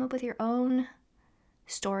to come up with your own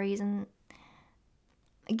stories and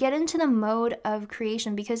get into the mode of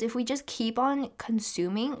creation. Because if we just keep on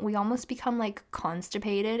consuming, we almost become like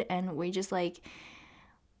constipated, and we just like,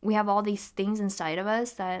 we have all these things inside of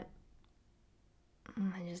us that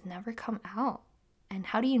just never come out. And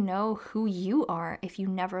how do you know who you are if you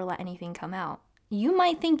never let anything come out? You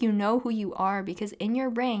might think you know who you are because in your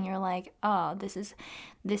brain you're like, oh, this is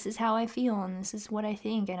how I feel, and this is what I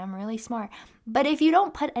think, and I'm really smart. But if you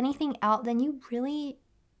don't put anything out, then you really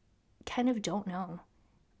kind of don't know.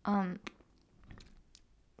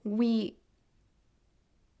 We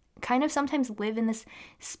kind of sometimes live in this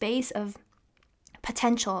space of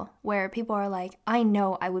potential where people are like, I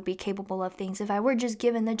know I would be capable of things if I were just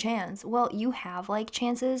given the chance. Well, you have like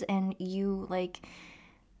chances, and you like,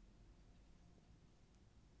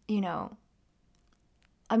 you know,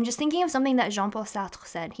 I'm just thinking of something that Jean-Paul Sartre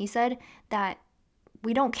said. He said that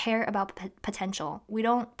we don't care about potential. We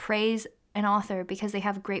don't praise an author because they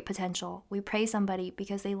have great potential. We praise somebody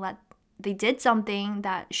because they did something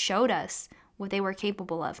that showed us what they were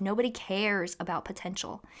capable of. Nobody cares about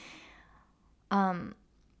potential.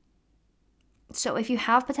 So if you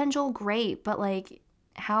have potential, great, but like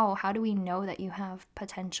how do we know that you have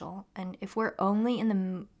potential? And if we're only in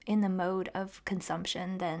the mode of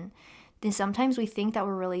consumption, then sometimes we think that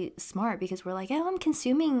we're really smart because we're like, oh, I'm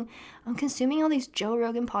consuming all these Joe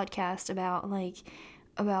Rogan podcasts about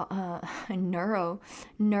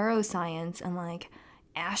neuroscience and like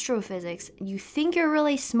astrophysics. You think you're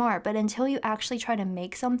really smart, but until you actually try to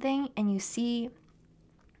make something and you see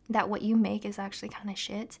that what you make is actually kind of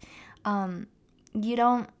shit, you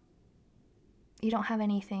don't you don't have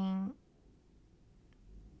anything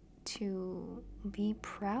to be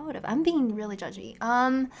proud of. I'm being really judgy.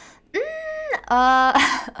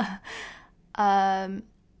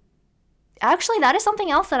 Actually, that is something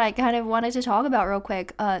else that I kind of wanted to talk about real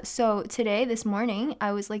quick. So today, this morning,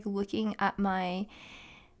 I was like looking at my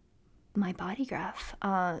body graph.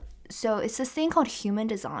 So it's this thing called human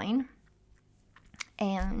design.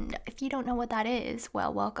 And if you don't know what that is,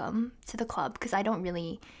 well, welcome to the club, because I don't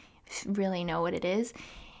really know what it is.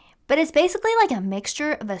 But it's basically like a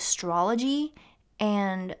mixture of astrology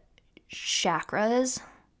and chakras,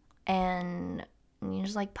 and you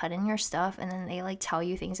just like put in your stuff, and then they like tell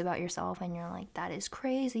you things about yourself, and you're like, that is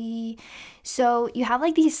crazy. So you have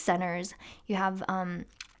like these centers. You have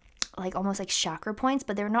like almost like chakra points,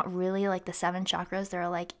 but they're not really like the 7 chakras. There are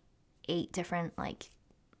like 8 different like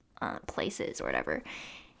places or whatever.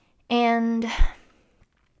 And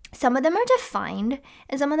some of them are defined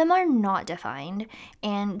and some of them are not defined.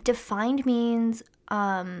 And defined means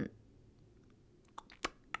I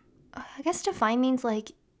guess defined means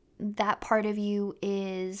like that part of you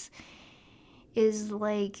is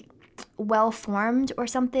like well formed or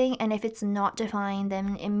something. And if it's not defined,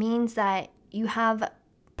 then it means that you have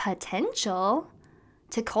potential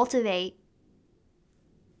to cultivate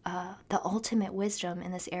the ultimate wisdom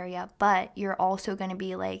in this area, but you're also going to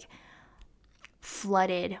be like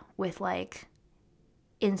flooded with like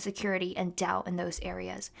insecurity and doubt in those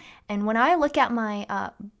areas. And when I look at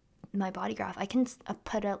my my body graph, I can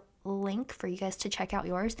put a link for you guys to check out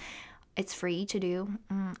yours. It's free to do.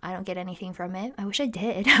 I don't get anything from it. I wish I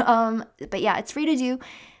did. But yeah, it's free to do.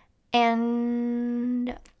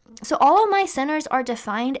 And so all of my centers are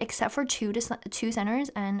defined except for two centers.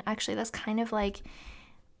 And actually that's kind of like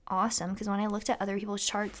awesome, because when I looked at other people's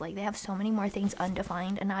charts, like they have so many more things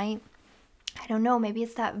undefined, and I don't know, maybe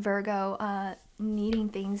it's that Virgo needing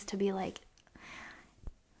things to be like,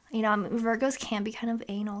 you know, Virgos can be kind of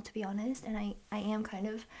anal, to be honest, and I am kind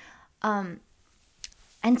of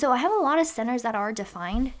and so I have a lot of centers that are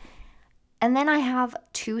defined, and then I have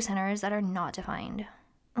 2 centers that are not defined.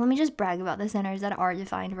 Let me just brag about the centers that are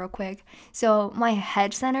defined real quick. So my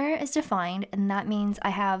head center is defined, and that means I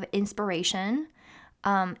have inspiration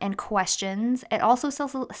and questions. It also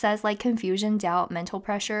says like confusion, doubt, mental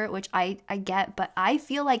pressure, which I get, but I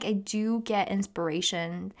feel like I do get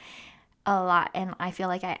inspiration a lot, and I feel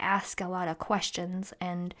like I ask a lot of questions,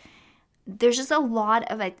 and there's just a lot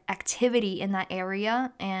of activity in that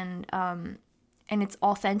area, and it's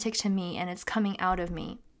authentic to me, and it's coming out of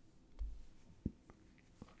me.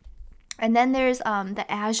 And then there's the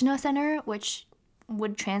Ajna Center, which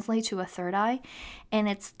would translate to a third eye, and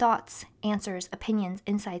it's thoughts, answers, opinions,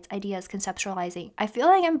 insights, ideas, conceptualizing. I feel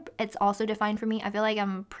like it's also defined for me. I feel like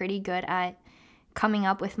I'm pretty good at coming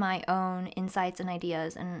up with my own insights and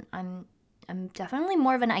ideas, and I'm definitely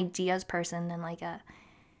more of an ideas person than like a,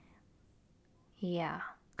 yeah.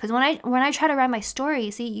 Because when I try to write my story,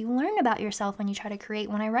 see, you learn about yourself when you try to create.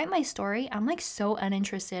 When I write my story, I'm like so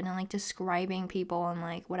uninterested in like describing people and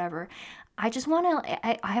like whatever. I just want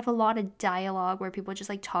to, I have a lot of dialogue where people just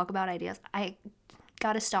like talk about ideas. I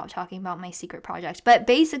got to stop talking about my secret project. But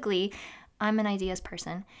basically, I'm an ideas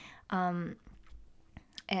person. And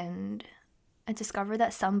I discovered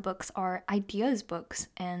that some books are ideas books,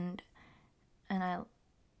 and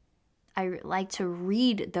I like to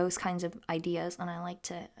read those kinds of ideas, and I like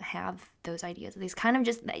to have those ideas. These kind of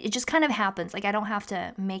it just kind of happens. Like I don't have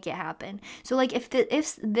to make it happen. So like if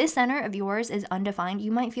this center of yours is undefined,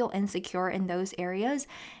 you might feel insecure in those areas,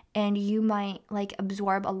 and you might like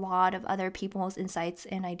absorb a lot of other people's insights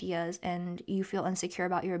and ideas, and you feel insecure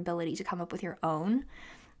about your ability to come up with your own.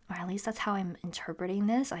 Or at least that's how I'm interpreting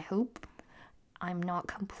this. I hope I'm not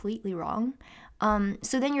completely wrong.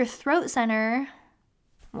 So then your throat center,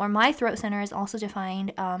 or my throat center, is also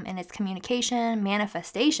defined, and it's communication,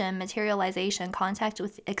 manifestation, materialization, contact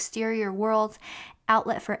with exterior worlds,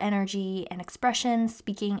 outlet for energy and expression,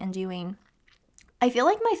 speaking and doing. I feel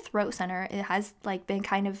like my throat center, it has like been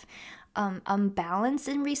kind of unbalanced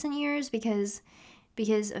in recent years because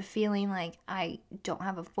of feeling like I don't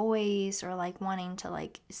have a voice, or like wanting to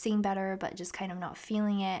like sing better but just kind of not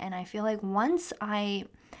feeling it. And I feel like once I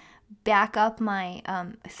back up my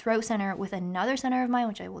throat center with another center of mine,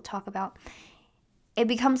 which I will talk about, it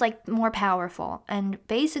becomes like more powerful. And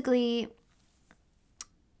basically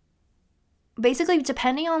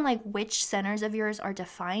depending on like which centers of yours are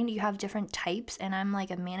defined, you have different types. And I'm like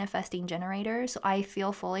a manifesting generator, so I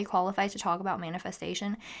feel fully qualified to talk about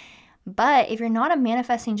manifestation. But if you're not a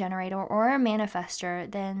manifesting generator or a manifester,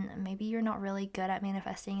 then maybe you're not really good at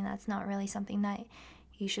manifesting, and that's not really something that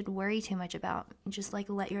you should worry too much about. Just like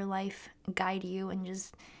let your life guide you, and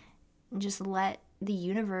just just let the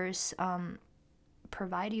universe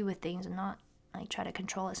provide you with things and not like try to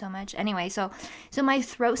control it so much. Anyway, so my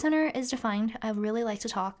throat center is defined. I really like to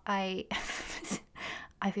talk. I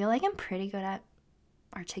I feel like I'm pretty good at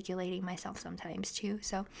articulating myself sometimes too.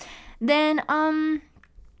 So then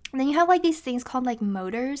you have like these things called like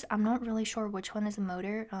motors. I'm not really sure which one is a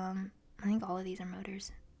motor. I think all of these are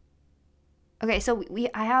motors. Okay, so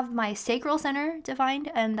I have my sacral center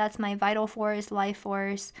defined, and that's my vital force, life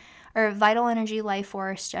force, or vital energy, life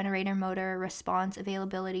force, generator, motor, response,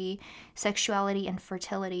 availability, sexuality, and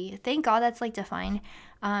fertility. Thank God that's like defined.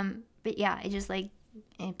 But yeah, it just like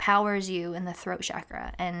empowers you in the throat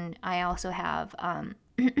chakra. And I also have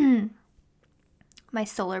my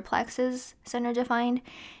solar plexus center defined,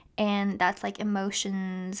 and that's like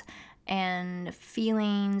emotions and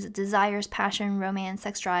feelings, desires, passion, romance,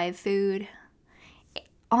 sex drive, food.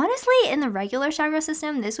 Honestly, in the regular chakra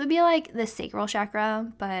system, this would be like the sacral chakra,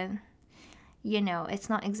 but it's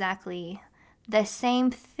not exactly the same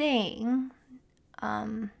thing.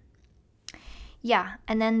 Yeah,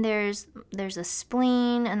 and then there's a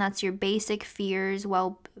spleen, and that's your basic fears,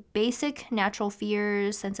 basic natural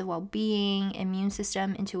fears, sense of well-being, immune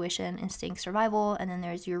system, intuition, instinct, survival. And then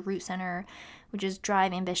there's your root center, which is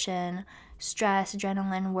drive, ambition, stress,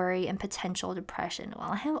 adrenaline, worry, and potential depression.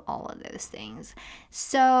 Well, I have all of those things.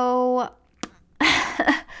 So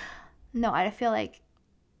no, I feel like,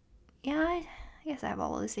 yeah, I guess I have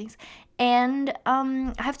all of those things. And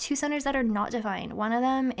I have two centers that are not defined. One of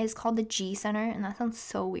them is called the G center, and that sounds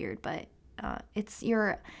so weird, but it's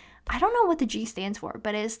your, I don't know what the G stands for,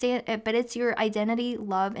 but it's your identity,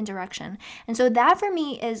 love, and direction. And so that for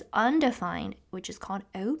me is undefined, which is called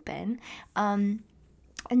open.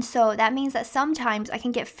 And so that means that sometimes I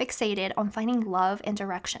can get fixated on finding love and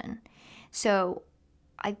direction. So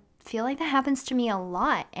I feel like that happens to me a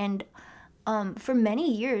lot. And for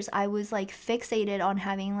many years, I was like fixated on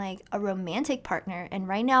having like a romantic partner. And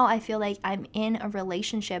right now, I feel like I'm in a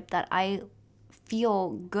relationship that I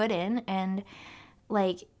feel good in. And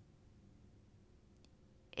like,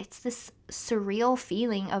 it's this surreal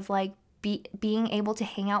feeling of like being able to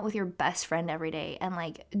hang out with your best friend every day, and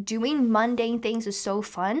like doing mundane things is so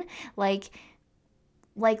fun. Like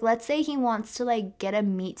let's say he wants to like get a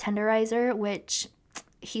meat tenderizer, which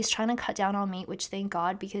he's trying to cut down on meat, which thank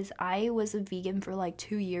God, because I was a vegan for like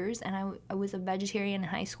 2 years, and I was a vegetarian in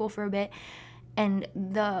high school for a bit. And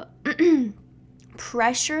the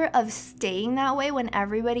pressure of staying that way when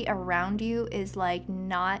everybody around you is like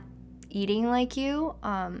not eating like you,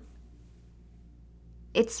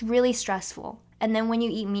 it's really stressful. And then when you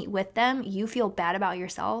eat meat with them, you feel bad about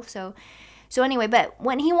yourself. So anyway, but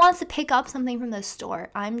when he wants to pick up something from the store,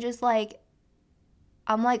 I'm like,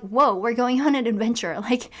 whoa, we're going on an adventure.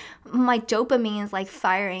 Like, my dopamine is like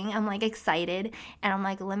firing. I'm like excited, and I'm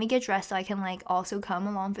like, let me get dressed so I can like also come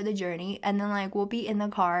along for the journey. And then like we'll be in the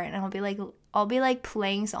car, and I'll be like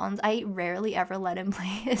playing songs. I rarely ever let him play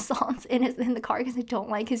his songs in the car because I don't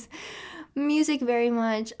like his music very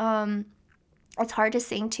much. It's hard to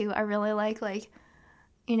sing to. I really like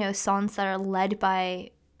songs that are led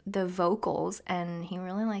by the vocals, and he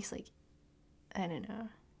really likes like, I don't know,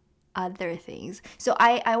 other things. So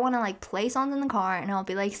I want to like play songs in the car, and I'll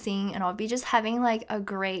be like singing, and I'll be just having like a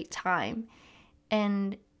great time.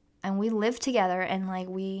 And we live together, and like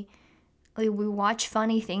we watch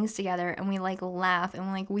funny things together, and we like laugh,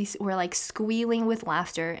 and like we're like squealing with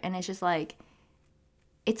laughter, and it's just like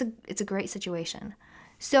it's a great situation.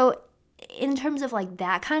 So in terms of like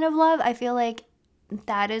that kind of love, I feel like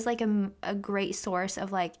that is like a great source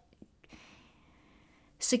of like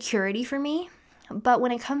security for me. But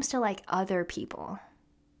when it comes to like other people,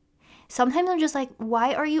 sometimes I'm just like,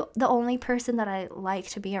 why are you the only person that I like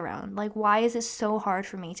to be around? Like, why is it so hard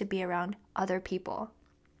for me to be around other people?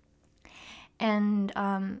 And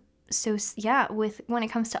so yeah, when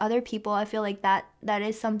it comes to other people, I feel like that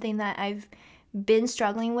is something that I've been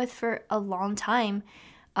struggling with for a long time.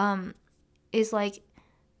 Is like,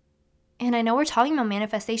 and I know we're talking about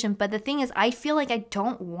manifestation, but the thing is, I feel like I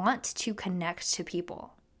don't want to connect to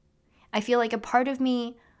people. I feel like a part of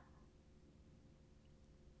me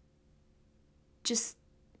just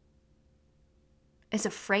is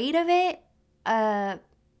afraid of it.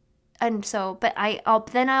 And so, but I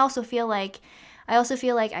also feel like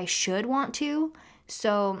I should want to.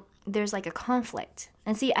 So there's like a conflict.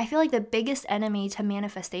 And see, I feel like the biggest enemy to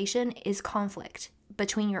manifestation is conflict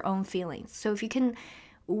between your own feelings. So if you can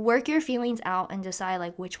work your feelings out and decide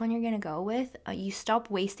like which one you're going to go with, you stop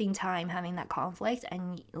wasting time having that conflict.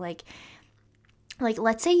 And like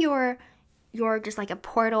let's say you're just like a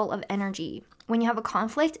portal of energy when you have a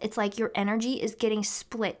conflict, it's like your energy is getting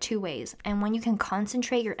split two ways. And when you can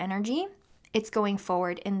concentrate your energy, it's going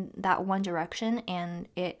forward in that one direction, and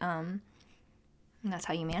that's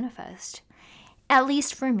how you manifest. At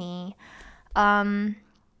least for me. And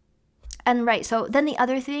right, so then the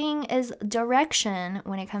other thing is direction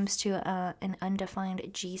when it comes to an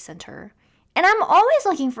undefined G center. And I'm always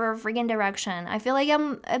looking for a freaking direction. I feel like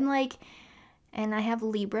I'm like, and I have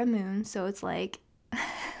Libra moon, so it's like,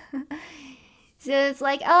 so it's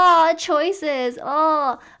like, oh, choices.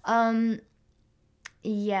 Oh,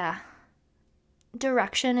 yeah.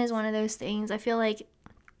 Direction is one of those things. I feel like,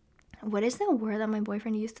 what is the word that my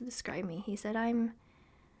boyfriend used to describe me? He said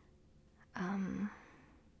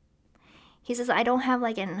he says I don't have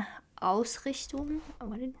like an Ausrichtung.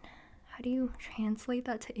 How do you translate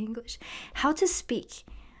that to English? How to speak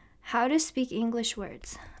English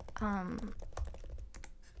words.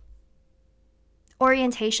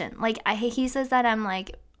 Orientation. Like he says that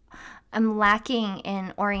I'm lacking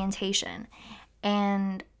in orientation.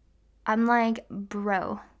 And I'm like,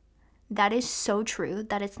 bro, that is so true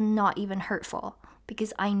that it's not even hurtful,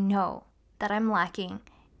 because I know that I'm lacking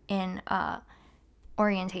in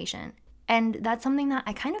orientation. And that's something that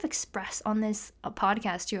I kind of express on this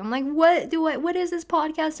podcast too. I'm like, what is this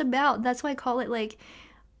podcast about? That's why I call it like,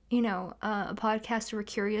 a podcast for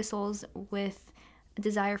curious souls with a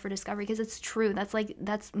desire for discovery, because it's true.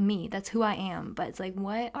 That's me. That's who I am. But it's like,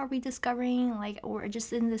 what are we discovering? Like, we're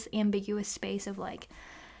just in this ambiguous space of like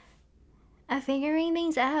figuring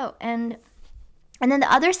things out. And then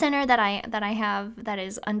the other center that I have that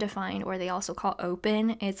is undefined, or they also call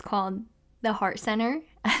open, it's called the heart center.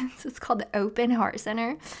 So it's called the open heart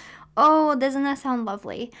center. Oh, doesn't that sound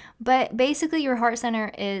lovely? But basically your heart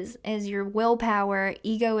center is your willpower,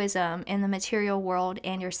 egoism in the material world,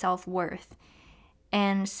 and your self-worth.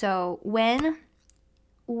 And so when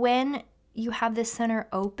you have this center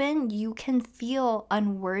open, you can feel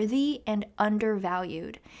unworthy and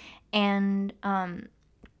undervalued. And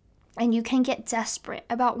you can get desperate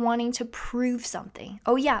about wanting to prove something.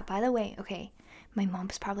 Oh yeah, by the way, okay, my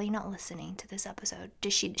mom's probably not listening to this episode.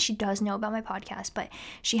 She does know about my podcast, but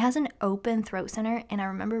she has an open throat center, and I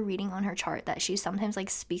remember reading on her chart that she sometimes like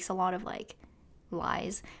speaks a lot of like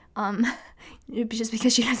lies, just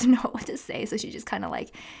because she doesn't know what to say, so she just kind of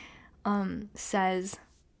like says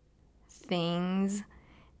things.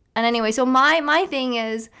 And anyway, so my thing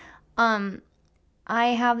is I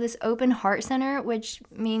have this open heart center, which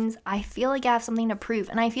means I feel like I have something to prove.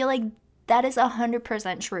 And I feel like that is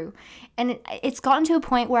 100% true. And it's gotten to a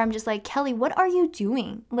point where I'm just like, Kelly, what are you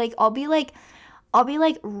doing? Like, I'll be like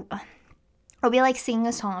singing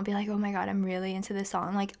a song. I'll be like, oh my God, I'm really into this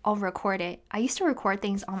song. Like, I'll record it. I used to record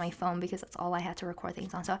things on my phone because that's all I had to record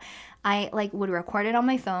things on. So I like would record it on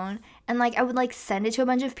my phone, and like I would like send it to a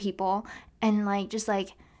bunch of people, and like just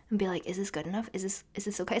like, and be like, is this good enough? Is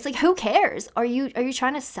this okay? It's like, who cares? Are you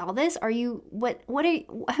trying to sell this? Are you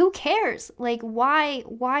who cares? Like, why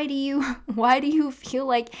do you feel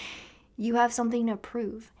like you have something to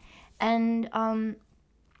prove? And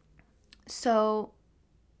so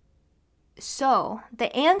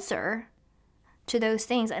the answer to those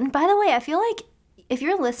things, and by the way, I feel like if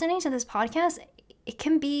you're listening to this podcast, it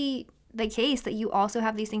can be the case that you also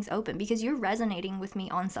have these things open because you're resonating with me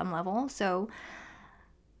on some level. So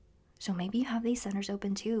maybe you have these centers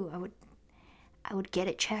open too. I would get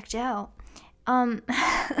it checked out.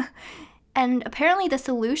 And apparently the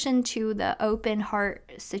solution to the open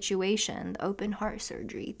heart situation, the open heart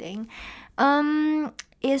surgery thing,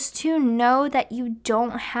 is to know that you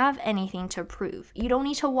don't have anything to prove. You don't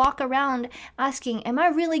need to walk around asking, am I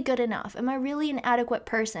really good enough? Am I really an adequate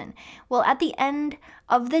person? Well, at the end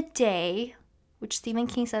of the day, which Stephen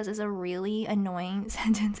King says is a really annoying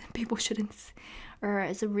sentence and people shouldn't, or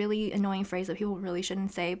it's a really annoying phrase that people really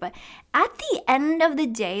shouldn't say. But at the end of the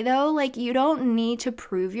day, though, like, you don't need to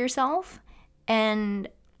prove yourself, and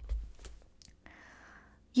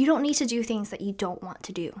you don't need to do things that you don't want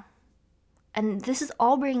to do. And this is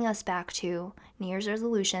all bringing us back to New Year's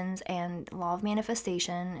resolutions and law of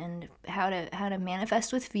manifestation and how to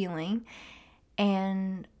manifest with feeling.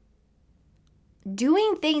 And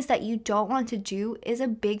doing things that you don't want to do is a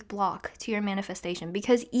big block to your manifestation,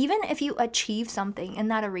 because even if you achieve something in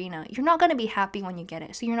that arena, you're not going to be happy when you get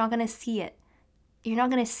it. So you're not going to see it. You're not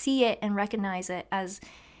going to see it and recognize it as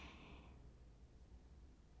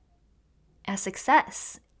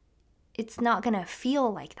success. It's not going to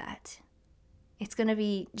feel like that. It's going to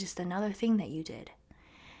be just another thing that you did.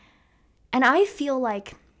 And I feel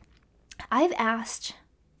like I've asked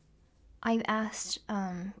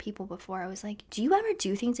people before. I was like, do you ever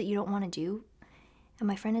do things that you don't want to do? And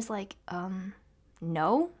my friend is like,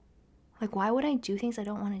 no. Like, why would I do things I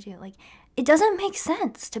don't want to do? Like, it doesn't make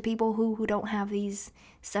sense to people who don't have these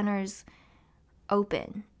centers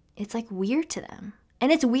open. It's like weird to them.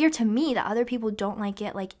 And it's weird to me that other people don't like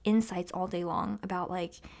get like insights all day long about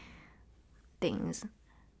like things.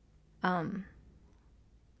 But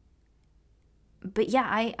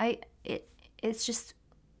yeah, it's just,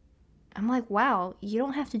 I'm like, wow, you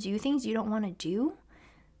don't have to do things you don't want to do.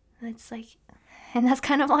 It's like, and that's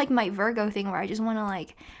kind of like my Virgo thing where I just want to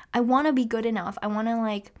like, I want to be good enough. I want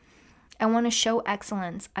to show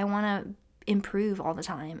excellence. I want to improve all the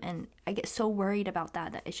time. And I get so worried about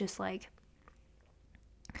that it's just like,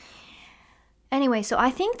 anyway, so I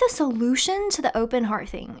think the solution to the open heart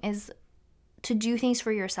thing is to do things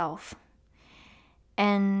for yourself.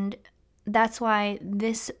 And that's why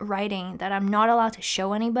this writing that I'm not allowed to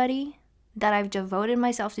show anybody, that I've devoted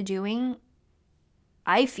myself to doing,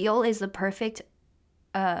 I feel is the perfect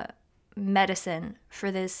medicine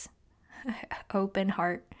for this open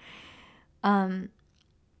heart.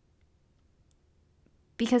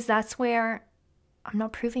 Because that's where I'm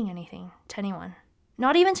not proving anything to anyone.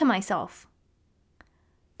 Not even to myself.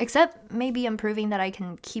 Except maybe I'm proving that I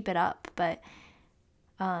can keep it up, but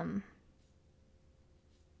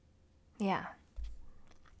yeah.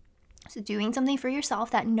 So doing something for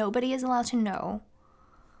yourself that nobody is allowed to know.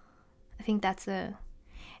 I think that's and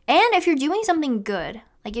if you're doing something good,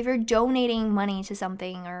 like if you're donating money to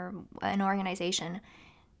something or an organization,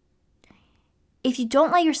 if you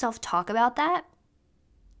don't let yourself talk about that,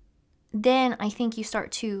 then I think you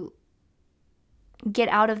start to get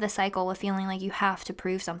out of the cycle of feeling like you have to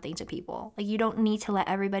prove something to people. Like you don't need to let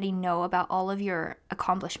everybody know about all of your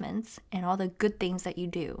accomplishments and all the good things that you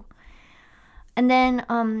do. And then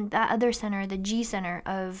that other center, the G center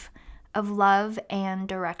of love and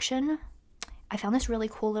direction, I found this really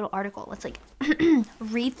cool little article. Let's like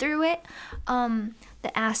read through it. The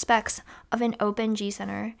aspects of an open G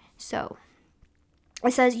center. So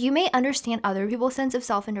it says, you may understand other people's sense of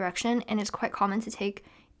self and direction, and it's quite common to take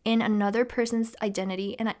in another person's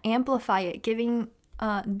identity and amplify it, giving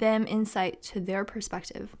them insight to their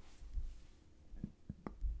perspective.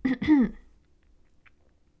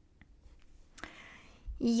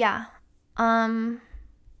 Yeah. I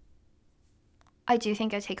do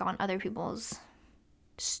think I take on other people's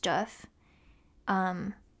stuff.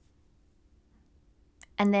 And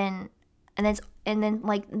then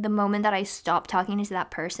like the moment that I stop talking to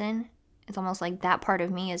that person, it's almost like that part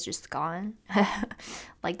of me is just gone.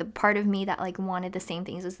 Like the part of me that like wanted the same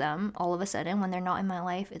things as them, all of a sudden when they're not in my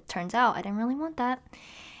life, it turns out I didn't really want that.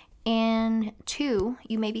 And 2,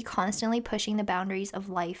 you may be constantly pushing the boundaries of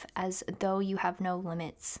life as though you have no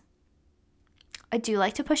limits. I do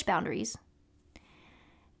like to push boundaries.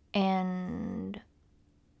 And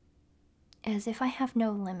as if I have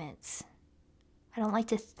no limits. I don't like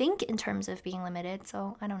to think in terms of being limited,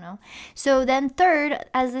 so I don't know. So then 3rd,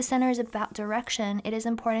 as the center is about direction, it is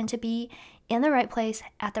important to be in the right place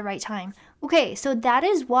at the right time. Okay, so that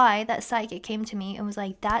is why that psychic came to me and was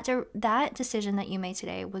like, that decision that you made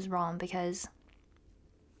today was wrong because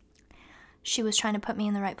she was trying to put me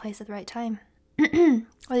in the right place at the right time.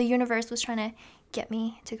 Or the universe was trying to get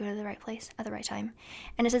me to go to the right place at the right time.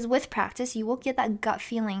 And it says, with practice, you will get that gut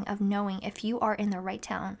feeling of knowing if you are in the right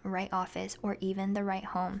town, right office, or even the right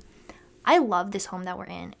home. I love this home that we're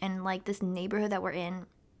in, and like this neighborhood that we're in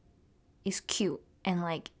is cute, and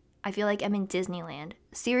like I feel like I'm in Disneyland.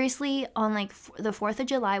 Seriously, on like the 4th of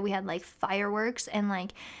July, we had like fireworks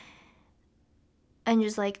and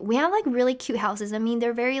just like we have like really cute houses. I mean,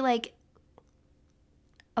 they're very like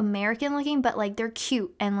American looking, but like they're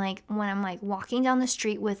cute. And like when I'm like walking down the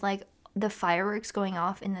street with like the fireworks going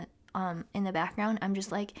off in the background, I'm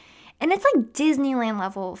just like, and it's like Disneyland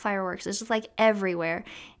level fireworks. It's just like everywhere.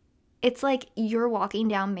 It's like you're walking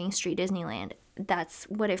down Main Street Disneyland. That's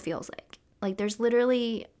what it feels like. Like there's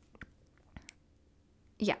literally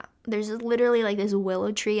like this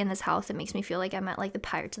willow tree in this house that makes me feel like I'm at like the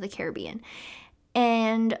Pirates of the Caribbean.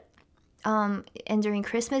 And during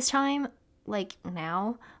Christmas time, like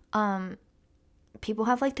now, people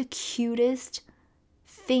have like the cutest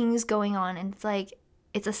things going on, and it's like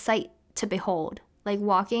it's a sight to behold. Like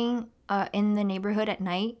walking in the neighborhood at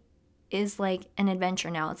night is like an adventure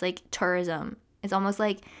now. It's like tourism. It's almost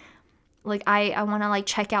like I want to like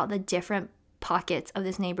check out the different pockets of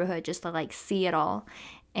this neighborhood just to like see it all.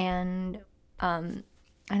 And I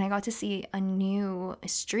got to see a new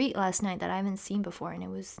street last night that I haven't seen before, and it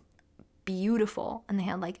was beautiful. And they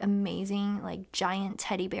had like amazing like giant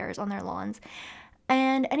teddy bears on their lawns.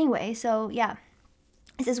 And anyway, so yeah,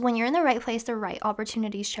 it says when you're in the right place, the right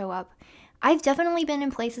opportunities show up. I've definitely been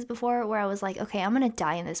in places before where I was like, okay, I'm gonna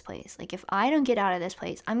die in this place. Like, if I don't get out of this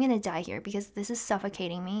place, I'm gonna die here because this is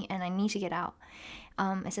suffocating me and I need to get out.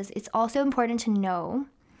 It says it's also important to know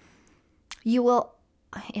you will.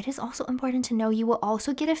 It is also important to know you will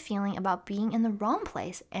also get a feeling about being in the wrong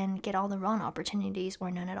place and get all the wrong opportunities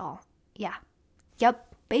or none at all. Yeah.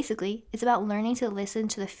 Yep. Basically, it's about learning to listen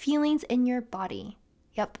to the feelings in your body.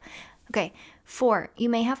 Yep. Okay. 4, you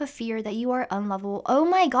may have a fear that you are unlovable. Oh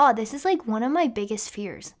my God, this is like one of my biggest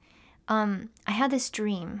fears. I had this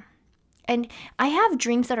dream, and I have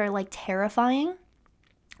dreams that are like terrifying,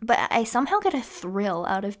 but I somehow get a thrill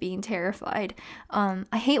out of being terrified.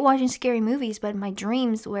 I hate watching scary movies, but my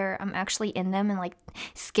dreams where I'm actually in them and like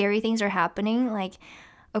scary things are happening, like,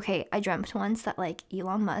 okay, I dreamt once that like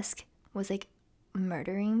Elon Musk was like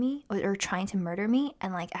murdering me or trying to murder me,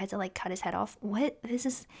 and like I had to like cut his head off. What? This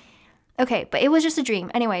is okay, but it was just a dream.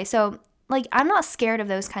 Anyway, so like I'm not scared of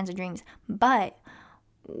those kinds of dreams, but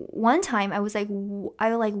one time I was like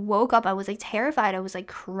I like woke up, I was like terrified, I was like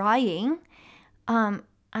crying.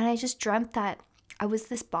 And I just dreamt that I was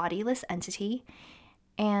this bodiless entity,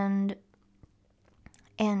 and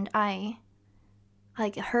I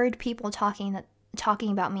like heard people talking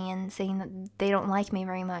about me and saying that they don't like me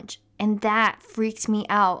very much, and that freaked me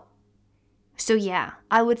out. So yeah,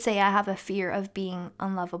 I would say I have a fear of being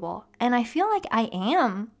unlovable. And I feel like I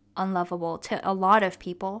am unlovable to a lot of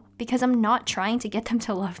people because I'm not trying to get them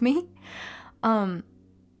to love me.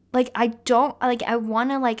 Like I don't like I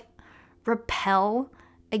want to like repel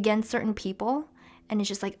against certain people, and it's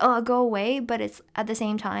just like, oh, I'll go away, but it's at the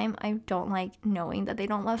same time I don't like knowing that they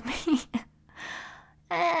don't love me.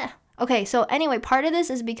 Okay, so anyway, part of this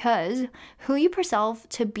is because who you perceive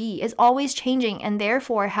to be is always changing, and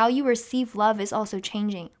therefore how you receive love is also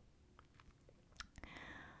changing.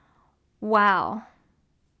 Wow.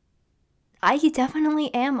 I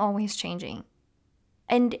definitely am always changing.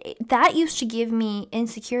 And that used to give me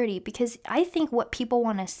insecurity because I think what people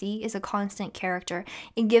want to see is a constant character.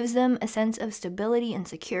 It gives them a sense of stability and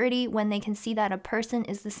security when they can see that a person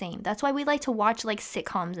is the same. That's why we like to watch like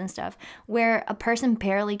sitcoms and stuff where a person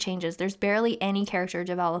barely changes. There's barely any character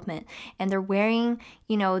development, and they're wearing,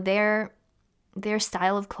 you know, their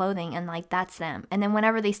style of clothing, and like that's them. And then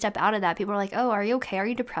whenever they step out of that, people are like, "Oh, are you okay? Are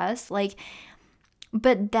you depressed?" Like,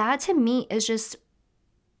 but that to me is just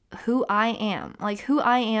who I am. Like, who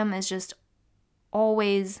I am is just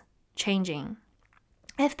always changing.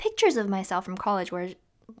 I have pictures of myself from college where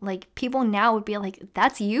like people now would be like,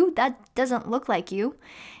 that's you? That doesn't look like you.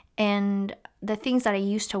 And the things that I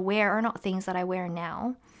used to wear are not things that I wear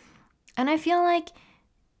now. And I feel like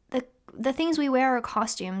the things we wear are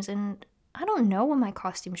costumes, and I don't know what my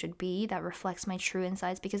costume should be that reflects my true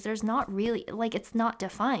insides, because there's not really, like, it's not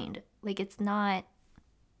defined. Like, it's not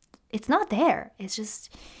there. It's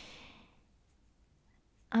just,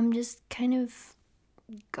 I'm just kind of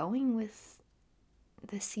going with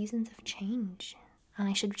the seasons of change, and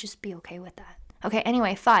I should just be okay with that. Okay,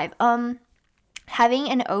 anyway, 5. Having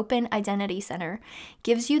an open identity center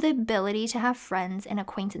gives you the ability to have friends and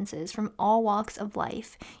acquaintances from all walks of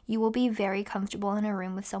life. You will be very comfortable in a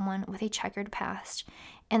room with someone with a checkered past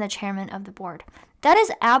and the chairman of the board. That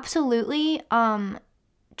is absolutely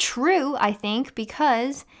true, I think,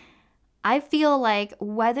 because I feel like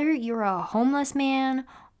whether you're a homeless man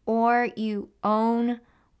or you own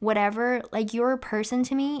whatever, like, you're a person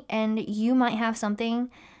to me, and you might have something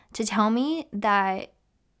to tell me that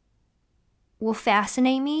will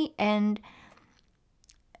fascinate me. And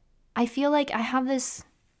I feel like I have this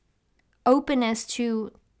openness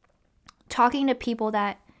to talking to people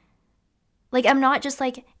that, like, I'm not just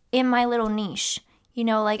like in my little niche, you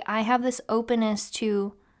know, like I have this openness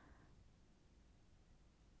to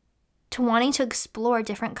wanting to explore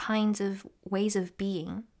different kinds of ways of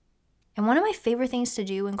being. And one of my favorite things to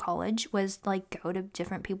do in college was like go to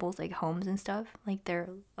different people's like homes and stuff, like their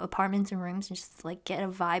apartments and rooms, and just like get a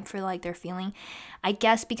vibe for like their feeling. I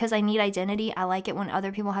guess because I need identity, I like it when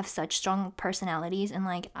other people have such strong personalities, and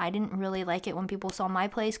like I didn't really like it when people saw my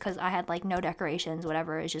place because I had like no decorations,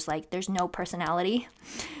 whatever. It's just like there's no personality.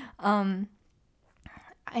 And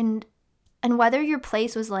whether your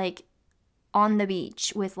place was like on the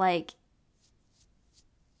beach with like,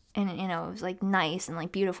 and you know, it was like nice and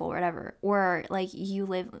like beautiful or whatever, or like you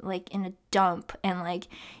live like in a dump and like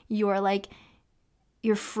your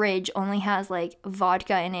fridge only has like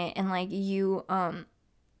vodka in it, and like you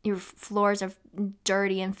your floors are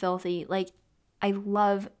dirty and filthy. Like, I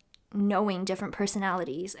love knowing different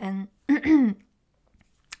personalities, and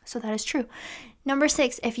so that is true. Number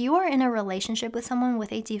 6, if you are in a relationship with someone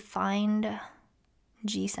with a defined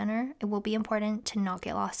G center, it will be important to not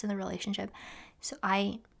get lost in the relationship. So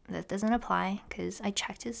I that doesn't apply because I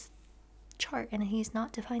checked his chart and he's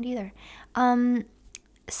not defined either.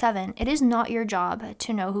 7, it is not your job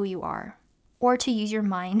to know who you are or to use your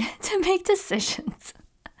mind to make decisions.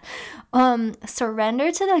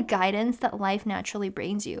 Surrender to the guidance that life naturally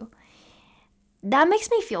brings you. That makes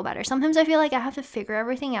me feel better. Sometimes I feel like I have to figure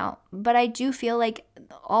everything out, but I do feel like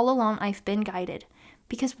all along I've been guided.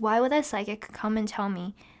 Because why would a psychic come and tell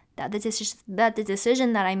me that the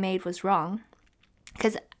decision that I made was wrong?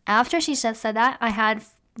 Because after she said that, I had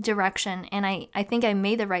direction, and I think I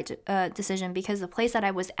made the right decision, because the place that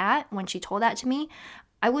I was at when she told that to me,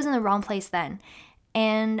 I was in the wrong place then.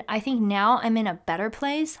 And I think now I'm in a better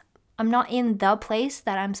place. I'm not in the place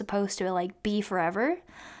that I'm supposed to like be forever,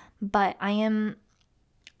 but I am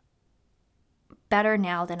better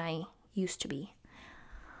now than I used to be.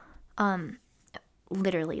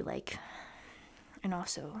 Literally, like, and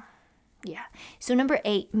also, yeah. So number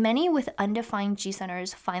 8, many with undefined G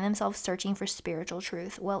centers find themselves searching for spiritual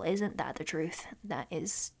truth. Well, isn't that the truth? That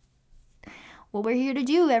is what we're here to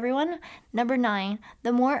do, everyone. Number 9,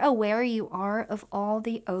 the more aware you are of all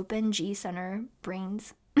the open G center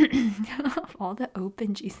brings, all the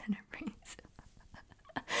open G center brings,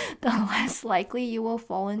 the less likely you will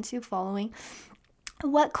fall into following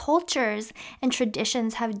what cultures and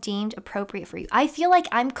traditions have deemed appropriate for you. I feel like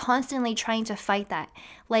I'm constantly trying to fight that.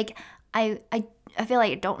 Like, I feel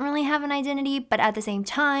like I don't really have an identity, but at the same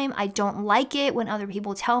time, I don't like it when other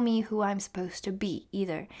people tell me who I'm supposed to be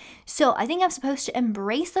either. So I think I'm supposed to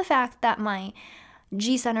embrace the fact that my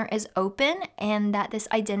G center is open and that this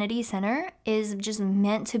identity center is just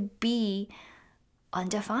meant to be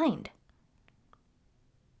undefined.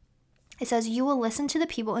 It says you will listen to the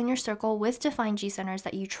people in your circle with defined G centers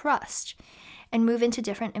that you trust and move into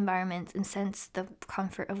different environments and sense the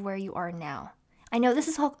comfort of where you are now. I know this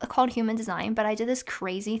is called human design, but I did this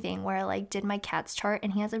crazy thing where I like did my cat's chart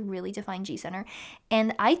and he has a really defined G center.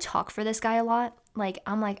 And I talk for this guy a lot. Like,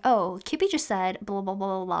 I'm like, oh, Kippy just said blah, blah,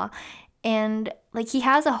 blah, blah, blah. And like, he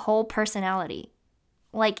has a whole personality.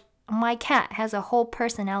 Like, my cat has a whole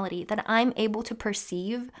personality that I'm able to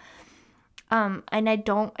perceive. And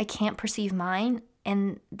I can't perceive mine.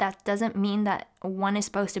 And that doesn't mean that one is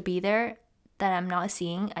supposed to be there that I'm not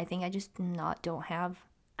seeing. I think I just don't have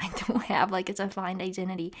like a defined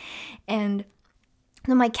identity. And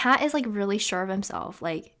then my cat is like really sure of himself.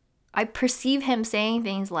 Like, I perceive him saying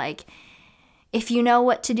things like, if you know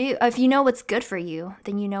what to do, if you know what's good for you,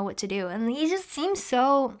 then you know what to do. And he just seems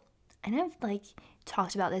so, and I've like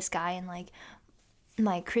talked about this guy in like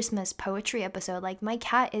my Christmas poetry episode. Like, my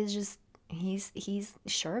cat is just, he's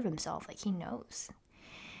sure of himself. Like, he knows.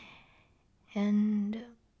 And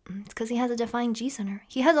it's because he has a defined G center.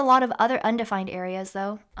 He has a lot of other undefined areas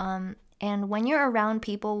though. And when you're around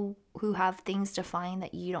people who have things defined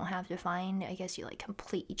that you don't have defined, I guess you like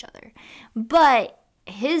complete each other. But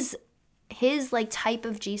his like type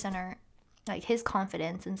of G center, like his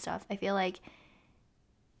confidence and stuff, I feel like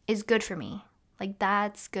is good for me. Like,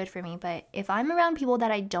 that's good for me. But if I'm around people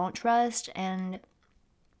that I don't trust, and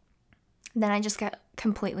then I just get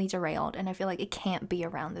completely derailed, and I feel like it can't be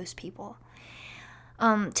around those people.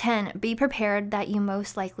 10, be prepared that you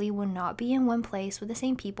most likely will not be in one place with the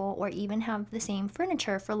same people or even have the same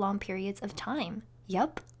furniture for long periods of time.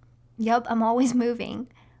 Yup, I'm always moving.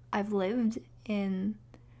 I've lived in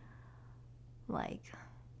like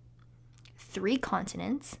 3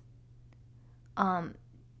 continents,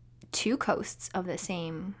 2 coasts of the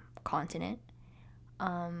same continent.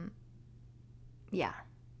 Yeah.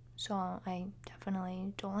 So I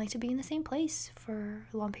definitely don't like to be in the same place for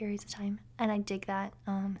long periods of time. And I dig that.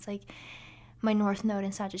 It's like my North Node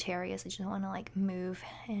in Sagittarius. I just want to like move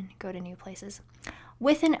and go to new places.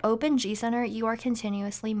 With an open G center, you are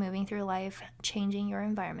continuously moving through life, changing your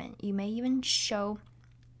environment. You may even show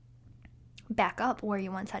back up where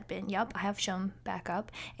you once had been. Yup, I have shown back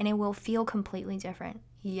up, and it will feel completely different.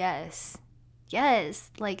 Yes.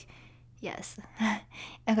 Like, yes.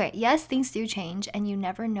 Okay, yes, things do change, and you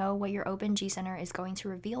never know what your open G center is going to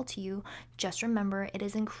reveal to you. Just remember, it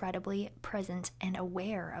is incredibly present and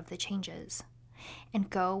aware of the changes. And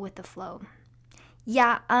go with the flow.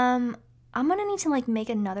 Yeah, I'm gonna need to like make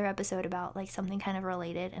another episode about like something kind of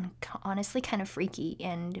related and honestly kind of freaky,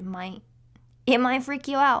 and it might freak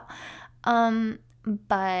you out.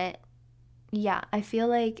 But yeah,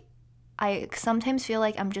 I sometimes feel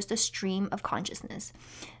like I'm just a stream of consciousness.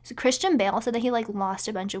 So Christian Bale said that he like lost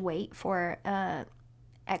a bunch of weight for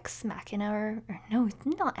Ex Machina, or no,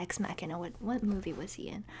 not Ex Machina. What movie was he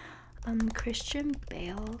in? Christian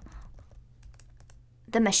Bale,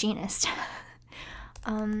 The Machinist.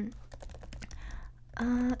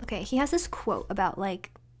 Okay, he has this quote about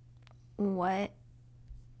like what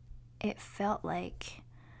it felt like,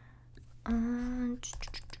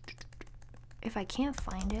 if I can't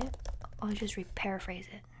find it, I'll just paraphrase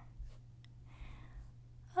it.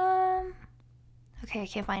 Okay, I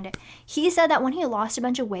can't find it. He said that when he lost a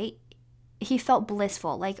bunch of weight, he felt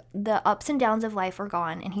blissful. Like the ups and downs of life were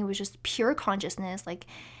gone, and he was just pure consciousness, like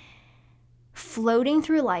floating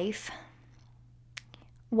through life.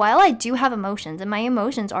 While I do have emotions, and my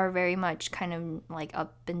emotions are very much kind of like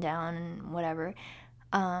up and down and whatever,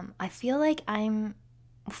 I feel like I'm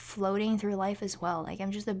floating through life as well. Like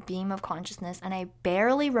I'm just a beam of consciousness, and I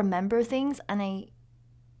barely remember things, and I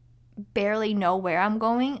barely know where I'm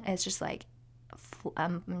going. It's just like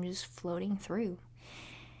I'm just floating through.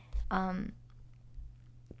 And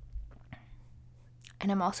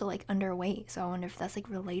I'm also like underweight, so I wonder if that's like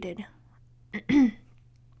related.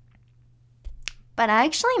 But I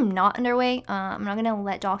actually am not underweight. I'm not gonna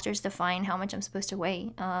let doctors define how much I'm supposed to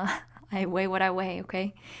weigh. I weigh what I weigh,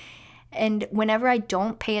 okay? And whenever I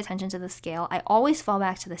don't pay attention to the scale, I always fall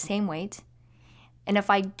back to the same weight. And if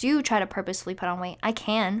I do try to purposefully put on weight, I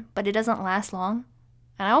can, but it doesn't last long.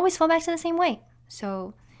 And I always fall back to the same weight.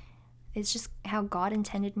 So it's just how God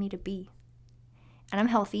intended me to be. And I'm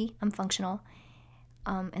healthy, I'm functional.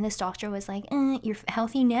 And this doctor was like, you're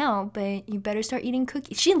healthy now, but you better start eating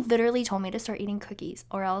cookies. She literally told me to start eating cookies,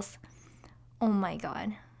 or else, oh my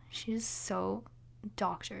God, she's so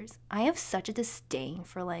doctors. I have such a disdain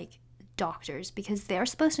for like doctors, because they're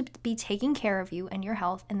supposed to be taking care of you and your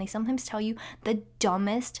health, and they sometimes tell you the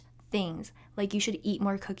dumbest things, like you should eat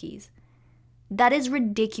more cookies. That is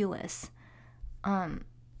ridiculous. That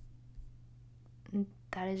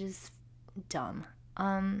is just dumb.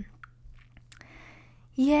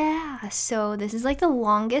 Yeah, so this is like the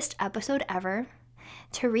longest episode ever.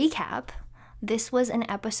 To recap, this was an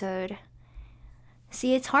episode.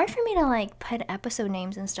 See, it's hard for me to like put episode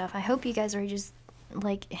names and stuff. I hope you guys are just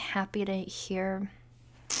like happy to hear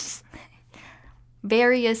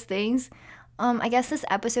various things. I guess this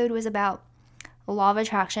episode was about law of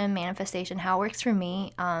attraction, manifestation, how it works for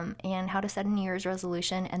me, and how to set a New Year's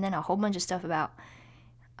resolution, and then a whole bunch of stuff about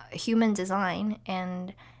human design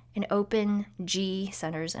and open G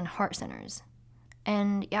centers and heart centers.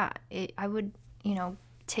 And yeah, I would,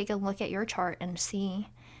 take a look at your chart and see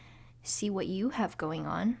what you have going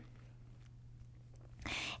on.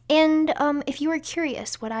 And if you are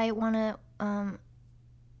curious what I want to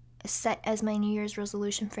set as my New Year's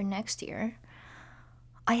resolution for next year,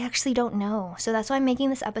 I actually don't know. So that's why I'm making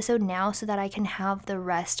this episode now, so that I can have the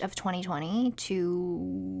rest of 2020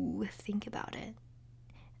 to think about it.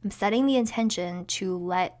 I'm setting the intention to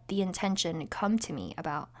let the intention come to me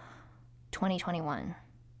about 2021.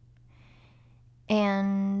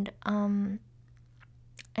 And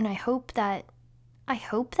I hope that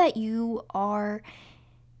you are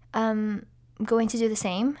going to do the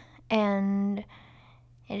same, and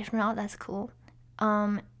if not, that's cool.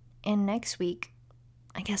 And next week,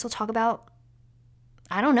 I guess we'll talk about,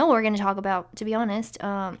 I don't know what we're going to talk about, to be honest.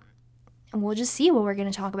 And we'll just see what we're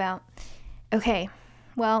going to talk about. Okay.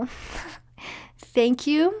 Well, thank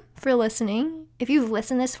you for listening. If you've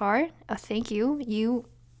listened this far, thank you. You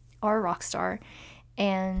are a rock star.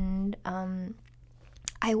 And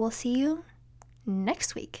I will see you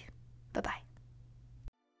next week. Bye-bye.